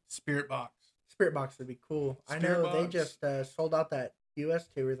 Spirit Box. Spirit Box would be cool. I know they just sold out that U.S.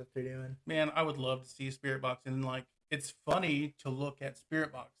 tour that they're doing. Man, I would love to see Spirit Box. And it's funny to look at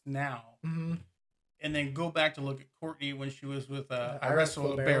Spirit Box now. And then go back to look at Courtney when she was with I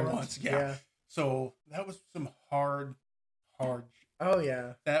Wrestled a Bear Once. Yeah. So that was some hard. Oh,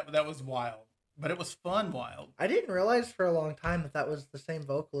 yeah. That was wild. But it was fun wild. I didn't realize for a long time that was the same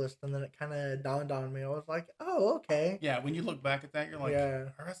vocalist, and then it kind of dawned on me. I was like, oh, okay. Yeah, when you look back at that, you're like, I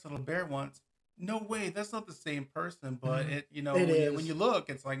Wrestled a Bear Once. No way, that's not the same person. But when you look,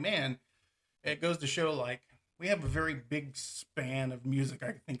 it's like, man, it goes to show we have a very big span of music,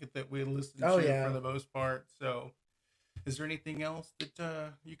 I think, that we listen to for the most part. So is there anything else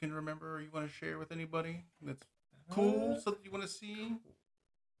that you can remember or you want to share with anybody that's cool, something you want to see?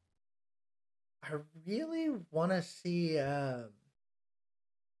 I really want to see, trying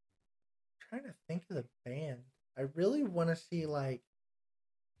to think of the band. I really want to see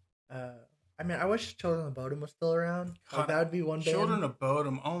I wish Children of Bodom was still around. That would be one band. Children of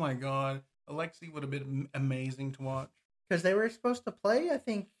Bodom, oh my god. Alexi would have been amazing to watch. Because they were supposed to play, I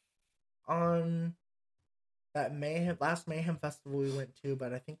think, on that last Mayhem festival we went to,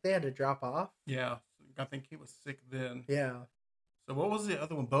 but I think they had to drop off. Yeah, I think he was sick then. Yeah. So what was the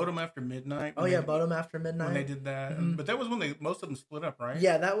other one? Bodum After Midnight. Oh yeah, Bodum After Midnight. When they did that, but that was when most of them split up, right?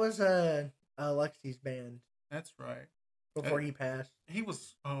 Yeah, that was Lexi's band. That's right. Before he passed, he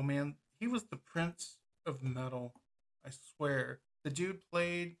was. Oh man, he was the prince of metal. I swear, the dude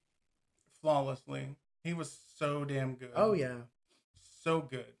played flawlessly. He was so damn good. Oh yeah, so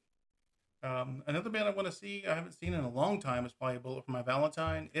good. Another band I want to see, I haven't seen in a long time, is probably Bullet for My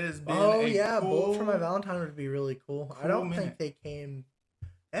Valentine. It has been Bullet for My Valentine would be really cool. I don't think they came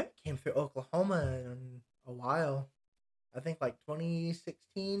through Oklahoma in a while. I think like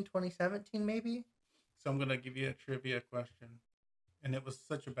 2016, 2017 maybe. So I'm going to give you a trivia question. And it was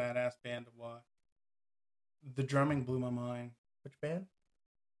such a badass band to watch. The drumming blew my mind. Which band?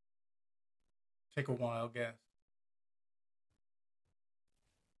 Take a wild guess.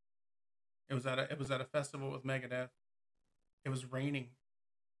 It was at a festival with Megadeth. It was raining,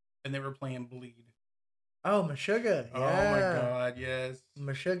 and they were playing Bleed. Oh, Meshuggah! Yeah. Oh my God, yes.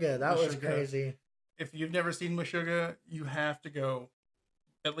 Meshuggah, that was crazy. If you've never seen Meshuggah, you have to go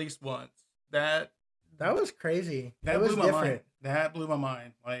at least once. That was crazy. That was different. That blew my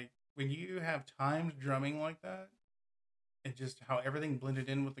mind. Like when you have timed drumming like that, and just how everything blended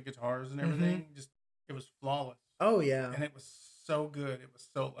in with the guitars and everything, it was flawless. Oh yeah, and it was so good. It was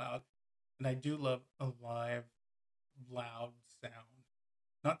so loud. And I do love a live, loud sound.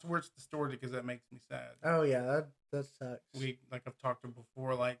 Not to words distorted because that makes me sad. Oh yeah, that sucks. Like I've talked to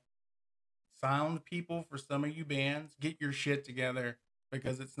before, like sound people for some of you bands, get your shit together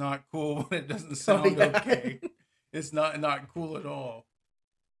because it's not cool when it doesn't sound okay. It's not cool at all.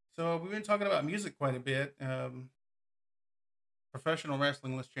 So we've been talking about music quite a bit. Professional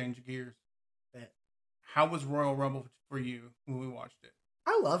wrestling. Let's change gears. How was Royal Rumble for you when we watched it?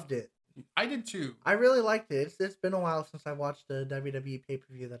 I loved it. I did too. I really liked it. It's been a while since I watched a WWE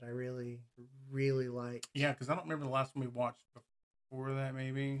pay-per-view that I really, really liked. Yeah, because I don't remember the last one we watched before that,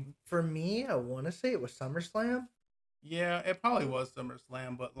 maybe. For me, I want to say it was SummerSlam. Yeah, it probably was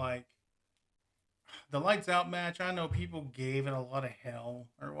SummerSlam, but like the Lights Out match, I know people gave it a lot of hell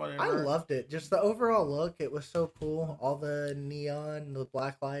or whatever. I loved it. Just the overall look, it was so cool. All the neon, the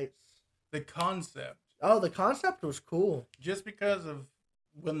black lights. The concept. Oh, the concept was cool. Just because of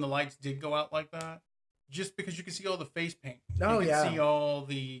when the lights did go out like that, just because you could see all the face paint. Oh, you could see all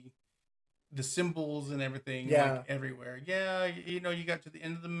the symbols and everything like everywhere. Yeah, you got to the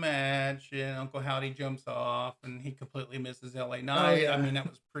end of the match and Uncle Howdy jumps off and he completely misses LA Knight. Oh, yeah. I mean, that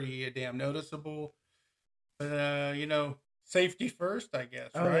was pretty damn noticeable. But, safety first, I guess,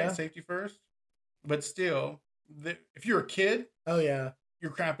 right? Yeah. Safety first. But still, if you're a kid, oh yeah,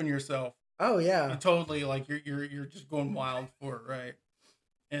 you're crapping yourself. Oh yeah, you're totally like you're just going wild for it, right?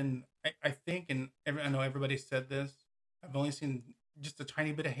 And I think, and I know everybody said this, I've only seen just a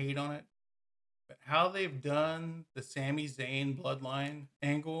tiny bit of hate on it, but how they've done the Sami Zayn bloodline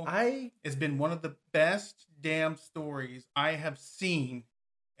angle has been one of the best damn stories I have seen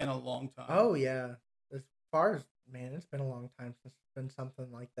in a long time. Oh yeah, as far as it's been a long time since it's been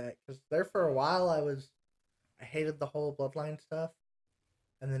something like that. Because there for a while I hated the whole bloodline stuff,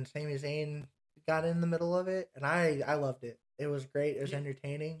 and then Sami Zayn got in the middle of it, and I loved it. It was great. It was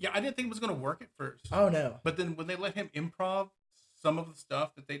entertaining. Yeah, I didn't think it was going to work at first. Oh, no. But then when they let him improv some of the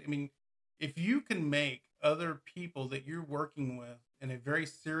stuff if you can make other people that you're working with in a very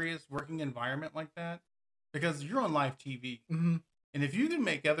serious working environment like that, because you're on live TV, mm-hmm. and if you can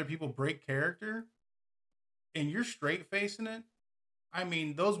make other people break character and you're straight facing it, I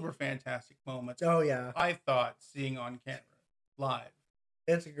mean, those were fantastic moments. Oh, yeah. I thought seeing on camera live.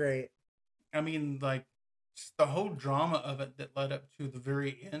 It's great. I mean, like, just the whole drama of it that led up to the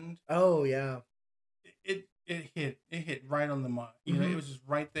very end. Oh yeah, it hit right on the mark. You know, it was just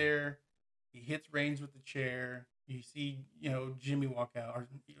right there. He hits Reigns with the chair. You see, Jimmy walk out, or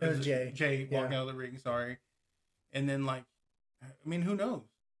it was Jay walk out of the ring. Sorry, and then who knows?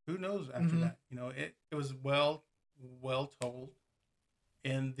 Who knows after that? It was well told,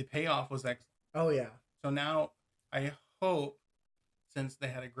 and the payoff was excellent. Oh yeah. So now I hope, since they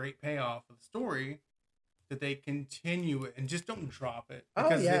had a great payoff of the story, that they continue it and just don't drop it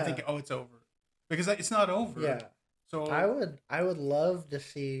because they think, it's over, because it's not over. Yeah. So I would love to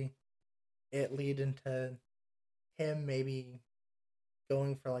see it lead into him maybe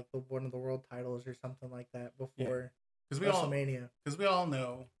going for like one of the world titles or something like that before WrestleMania. Because we all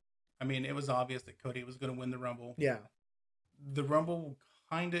know, I mean, it was obvious that Cody was going to win the Rumble. Yeah. The Rumble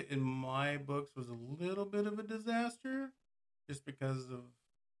kind of, in my books, was a little bit of a disaster just because of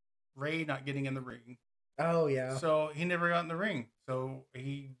Ray not getting in the ring. Oh yeah. So he never got in the ring. So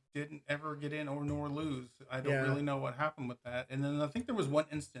he didn't ever get in or nor lose. I don't really know what happened with that. And then I think there was one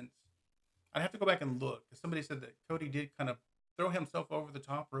instance. I'd have to go back and look. Somebody said that Cody did kind of throw himself over the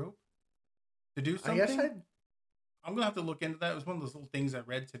top rope to do something. I'm gonna have to look into that. It was one of those little things I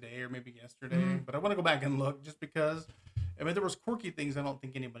read today or maybe yesterday. But I want to go back and look just because. I mean, there was quirky things I don't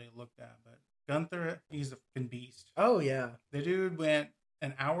think anybody looked at. But Gunther, he's a fucking beast. Oh yeah. The dude went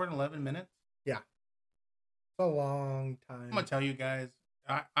an hour and 11 minutes. Yeah. It's a long time. I'm gonna tell you guys.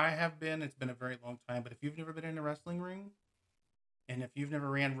 I have been. It's been a very long time. But if you've never been in a wrestling ring, and if you've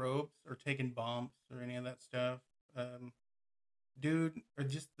never ran ropes or taken bumps or any of that stuff, dude, or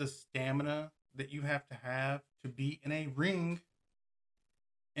just the stamina that you have to be in a ring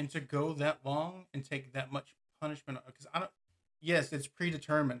and to go that long and take that much punishment. Because yes, it's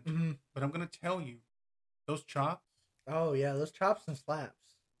predetermined, but I'm going to tell you, those chops. Oh, yeah, those chops and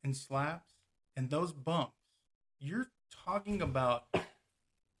slaps. And those bumps. You're talking about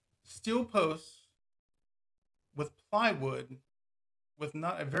steel posts with plywood, with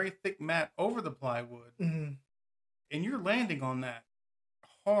not a very thick mat over the plywood. And you're landing on that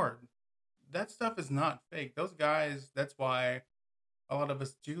hard. That stuff is not fake. Those guys, that's why a lot of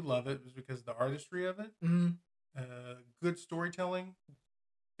us do love it, is because of the artistry of it. Good storytelling,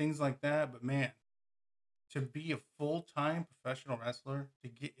 things like that. But man, to be a full-time professional wrestler, to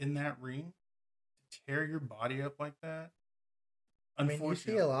get in that ring, to tear your body up like that. I mean, you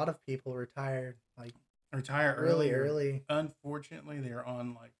see a lot of people retire really early. Unfortunately, they're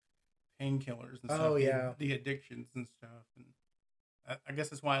on like painkillers and stuff. Oh yeah, the addictions and stuff. And I guess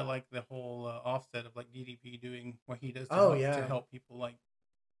that's why I like the whole offset of like DDP doing what he does to help people, like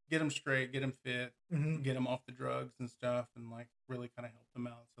get them straight, get them fit, get them off the drugs and stuff, and like really kind of help them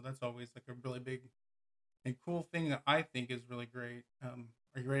out. So that's always like a really big and cool thing that I think is really great.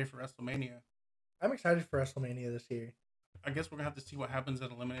 Are you ready for WrestleMania? I'm excited for WrestleMania this year. I guess we're gonna have to see what happens at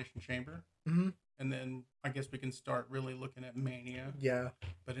Elimination Chamber, and then I guess we can start really looking at Mania. Yeah.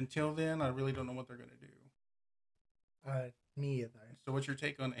 But until then, I really don't know what they're gonna do. Me either. So what's your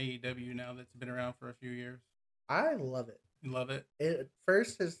take on AEW now that's been around for a few years? I love it. You love it? At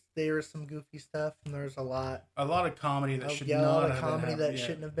first, there was some goofy stuff, and there's a lot of comedy that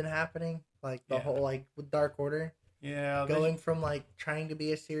shouldn't have been happening, like the whole like with Dark Order. Yeah, going from like trying to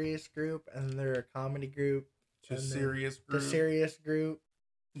be a serious group, and they're a comedy group, to serious group.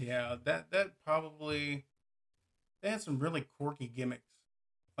 Yeah, that probably they had some really quirky gimmicks,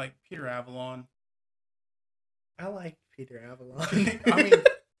 like Peter Avalon. I like Peter Avalon. I mean,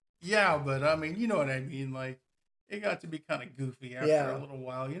 yeah, but I mean, you know what I mean. Like, it got to be kind of goofy after a little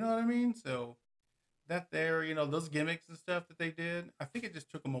while. You know what I mean? So that there, those gimmicks and stuff that they did, I think it just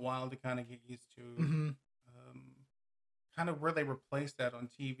took them a while to kind of get used to. Kind of where they were placed at on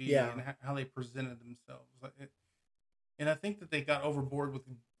TV and how they presented themselves. And I think that they got overboard with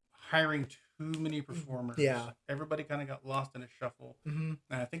hiring too many performers. Yeah. Everybody kind of got lost in a shuffle. And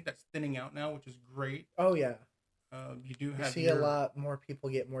I think that's thinning out now, which is great. Oh, yeah. You see a lot more people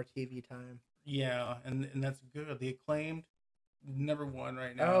get more TV time. Yeah, and that's good. The Acclaimed, number one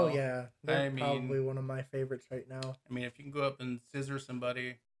right now. Oh, yeah. They're probably one of my favorites right now. I mean, if you can go up and scissor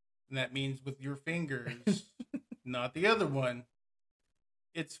somebody, and that means with your fingers, not the other one,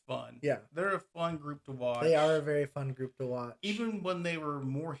 it's fun. Yeah. They're a fun group to watch. They are a very fun group to watch. Even when they were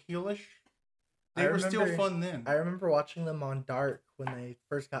more heelish, they were still fun then. I remember watching them on Dark when they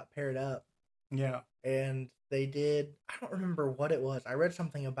first got paired up. Yeah. And they did, I don't remember what it was. I read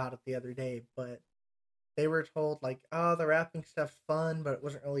something about it the other day, but they were told, like, oh, the rapping stuff's fun, but it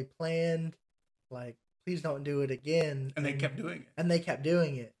wasn't really planned. Like, please don't do it again. And they kept doing it. And they kept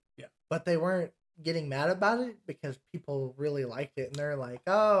doing it. Yeah. But they weren't getting mad about it because people really liked it. And they're like,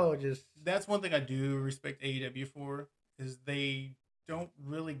 oh, just... That's one thing I do respect AEW for, is they don't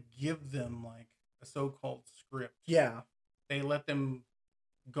really give them, like, a so-called script. Yeah. They let them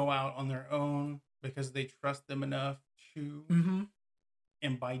go out on their own because they trust them enough to.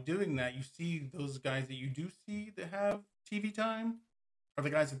 And by doing that, you see those guys that you do see that have TV time are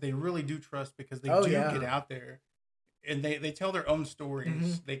the guys that they really do trust because they get out there and they tell their own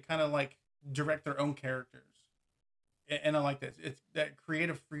stories. They kind of like direct their own characters. And I like that. It's that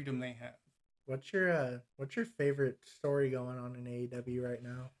creative freedom they have. What's your favorite story going on in AEW right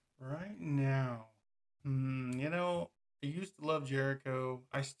now? Right now, I used to love Jericho.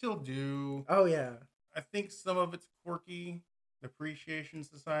 I still do. Oh, yeah. I think some of it's quirky. The Appreciation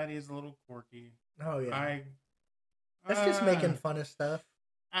Society is a little quirky. Oh, yeah. That's just making fun of stuff.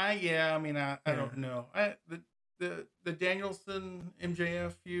 I don't know. The Danielson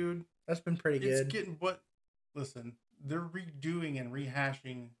MJF feud. That's been pretty good. It's getting listen, they're redoing and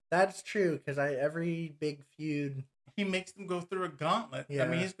rehashing. That's true, because every big feud, he makes them go through a gauntlet. Yeah. I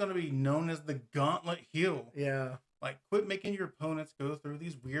mean, he's going to be known as the Gauntlet Heel. Yeah. Like, quit making your opponents go through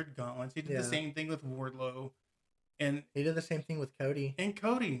these weird gauntlets. He did the same thing with Wardlow. And he did the same thing with Cody. And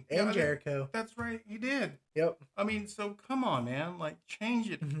Jericho. That's right. He did. Yep. I mean, so come on, man. Like, change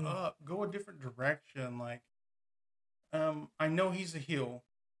it up. Go a different direction. Like, I know he's a heel,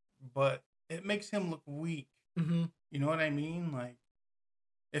 but it makes him look weak. Mm-hmm. You know what I mean? Like,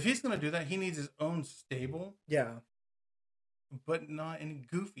 if he's going to do that, he needs his own stable. Yeah. But not any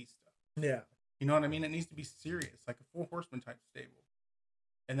goofy stuff. Yeah. You know what I mean? It needs to be serious, like a Four Horsemen type stable.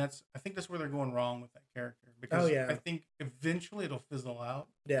 And I think that's where they're going wrong with that character. Because I think eventually it'll fizzle out.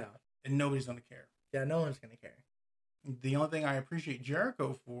 Yeah. And nobody's going to care. Yeah, no one's going to care. The only thing I appreciate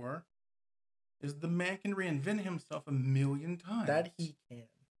Jericho for is the man can reinvent himself a million times. That he can.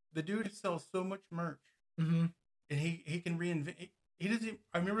 The dude sells so much merch. Mm-hmm. And he can reinvent. He doesn't.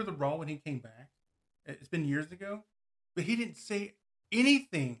 I remember the Raw when he came back. It's been years ago. But he didn't say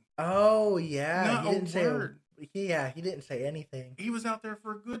anything. Oh, yeah. Not he didn't a word. He didn't say anything. He was out there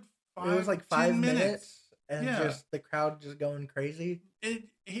for a good 5 It was like 5 minutes. And yeah. just the crowd just going crazy.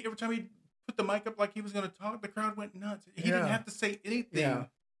 Every time he put the mic up like he was going to talk, the crowd went nuts. He didn't have to say anything. Yeah.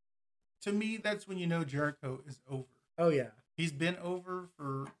 To me, that's when you know Jericho is over. Oh, yeah. He's been over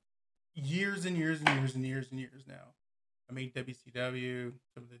for years and years and years and years and years now. I mean, WCW,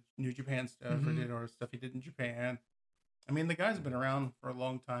 some of the New Japan stuff, or stuff he did in Japan. I mean, the guy's been around for a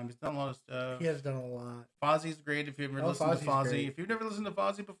long time. He's done a lot of stuff. He has done a lot. Fozzie's great if you've ever listened to Fozzy. Great. If you've never listened to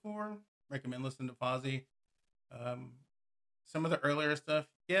Fozzy before, recommend listening to Fozzy. Some of the earlier stuff,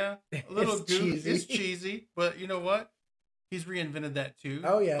 a little cheesy. It's cheesy, but you know what? He's reinvented that too.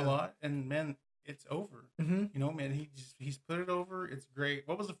 Oh, yeah. A lot. And man, it's over. Mm-hmm. You know, man, he's put it over. It's great.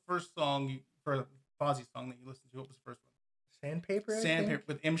 What was the first song for a Fozzy song that you listened to? What was the first one? Sandpaper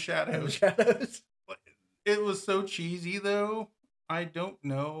with M Shadows. M Shadows. It was so cheesy though. I don't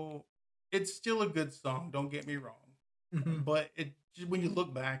know. It's still a good song. Don't get me wrong. Mm-hmm. But when you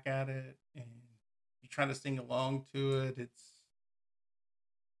look back at it and you try to sing along to it,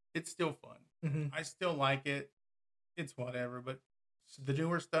 it's still fun. Mm-hmm. I still like it. It's whatever. But the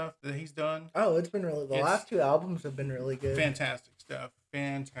newer stuff that he's done. Oh, it's been really. The last 2 albums have been really good. Fantastic stuff.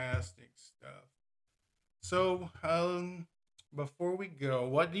 So, before we go,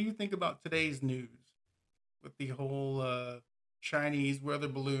 what do you think about today's news with the whole Chinese weather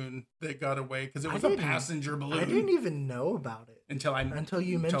balloon that got away? Because it was a passenger balloon. I didn't even know about it until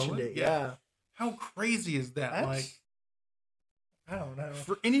you mentioned it. Yeah. How crazy is that? I don't know.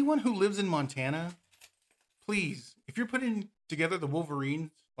 For anyone who lives in Montana, please, if you're putting together the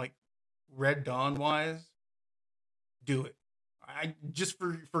Wolverines, like Red Dawn wise, do it. I just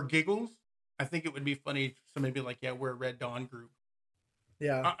for giggles. I think it would be funny. Somebody be like, "Yeah, we're a Red Dawn group."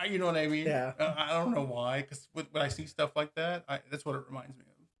 Yeah, you know what I mean. Yeah, I don't know why, because when I see stuff like that, that's what it reminds me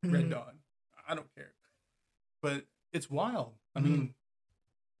of. Red Dawn. I don't care, but it's wild. I mean,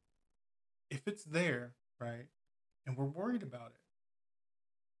 if it's there, right, and we're worried about it,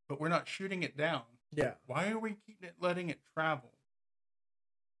 but we're not shooting it down. Yeah. Why are we letting it travel?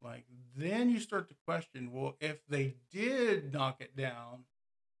 Like, then you start to question, well, if they did knock it down,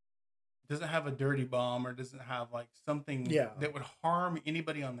 does it have a dirty bomb or does it have like something that would harm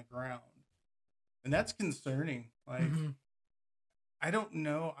anybody on the ground? And that's concerning. Like, I don't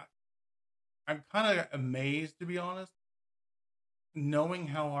know. I'm kind of amazed, to be honest, knowing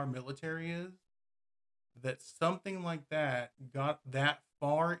how our military is, that something like that got that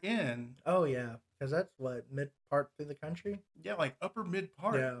far in. Oh, yeah. Because that's what, mid part through the country? Yeah, like upper mid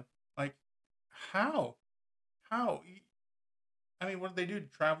part. Yeah. Like, how? I mean, what did they do?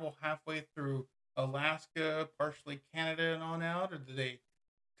 Travel halfway through Alaska, partially Canada and on out? Or did they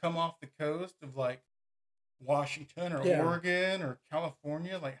come off the coast of like Washington or Oregon or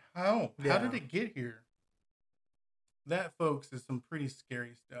California? Like, how? How did it get here? That, folks, is some pretty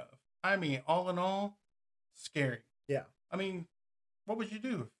scary stuff. I mean, all in all, scary. Yeah. I mean, what would you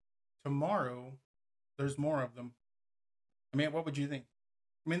do if tomorrow there's more of them? I mean, what would you think?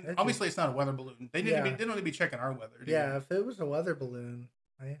 I mean, obviously it's not a weather balloon. They don't need to be checking our weather. If it was a weather balloon,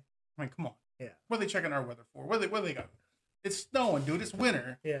 I mean, come on. Yeah. What are they checking our weather for? What they got? It's snowing, dude. It's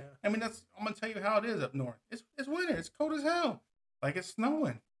winter. Yeah. I mean, I'm gonna tell you how it is up north. It's winter. It's cold as hell. Like, it's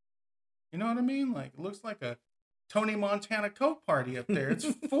snowing. You know what I mean? Like, it looks like a Tony Montana Coke party up there. It's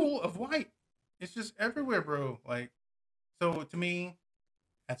full of white. It's just everywhere, bro. Like, so to me,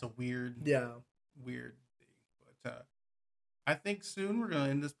 that's a weird thing. But I think soon we're going to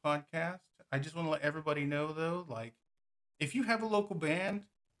end this podcast. I just want to let everybody know, though, like, if you have a local band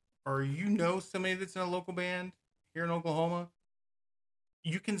or you know somebody that's in a local band, here in Oklahoma,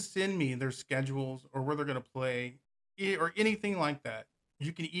 you can send me their schedules or where they're going to play or anything like that.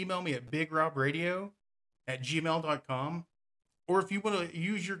 You can email me at bigrobradio@gmail.com. Or if you want to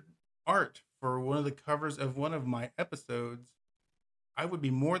use your art for one of the covers of one of my episodes, I would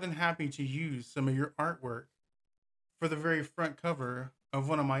be more than happy to use some of your artwork for the very front cover of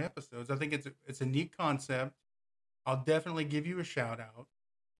one of my episodes. I think it's a neat concept. I'll definitely give you a shout out.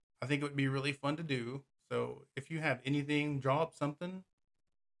 I think it would be really fun to do. So if you have anything, draw up something.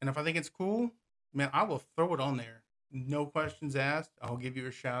 And if I think it's cool, man, I will throw it on there. No questions asked. I'll give you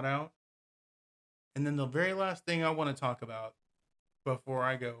a shout out. And then the very last thing I want to talk about before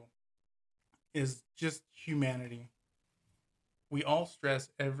I go is just humanity. We all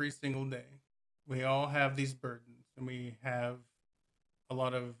stress every single day. We all have these burdens, and we have a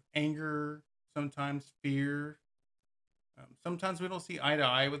lot of anger, sometimes fear. Sometimes we don't see eye to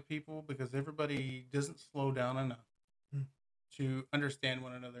eye with people because everybody doesn't slow down enough to understand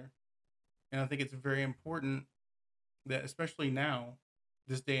one another. And I think it's very important that, especially now,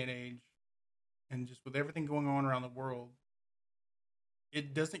 this day and age, and just with everything going on around the world,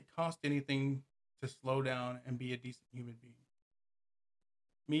 it doesn't cost anything to slow down and be a decent human being.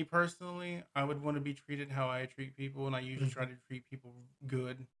 Me personally, I would want to be treated how I treat people, and I usually try to treat people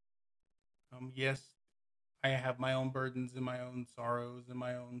good. Yes, I have my own burdens and my own sorrows and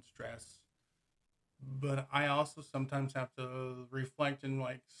my own stress, but I also sometimes have to reflect and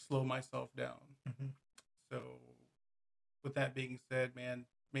like slow myself down. So, with that being said, man,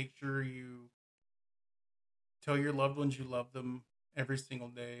 make sure you tell your loved ones you love them every single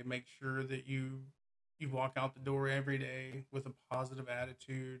day. Make sure that you walk out the door every day with a positive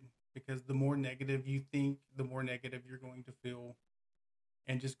attitude, because the more negative you think, the more negative you're going to feel.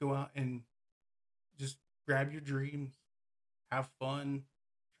 And just go out and just grab your dreams, have fun,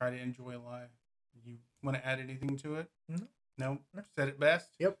 try to enjoy life. You want to add anything to it? No? Said it best?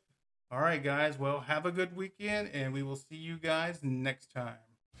 Yep. All right, guys. Well, have a good weekend, and we will see you guys next time.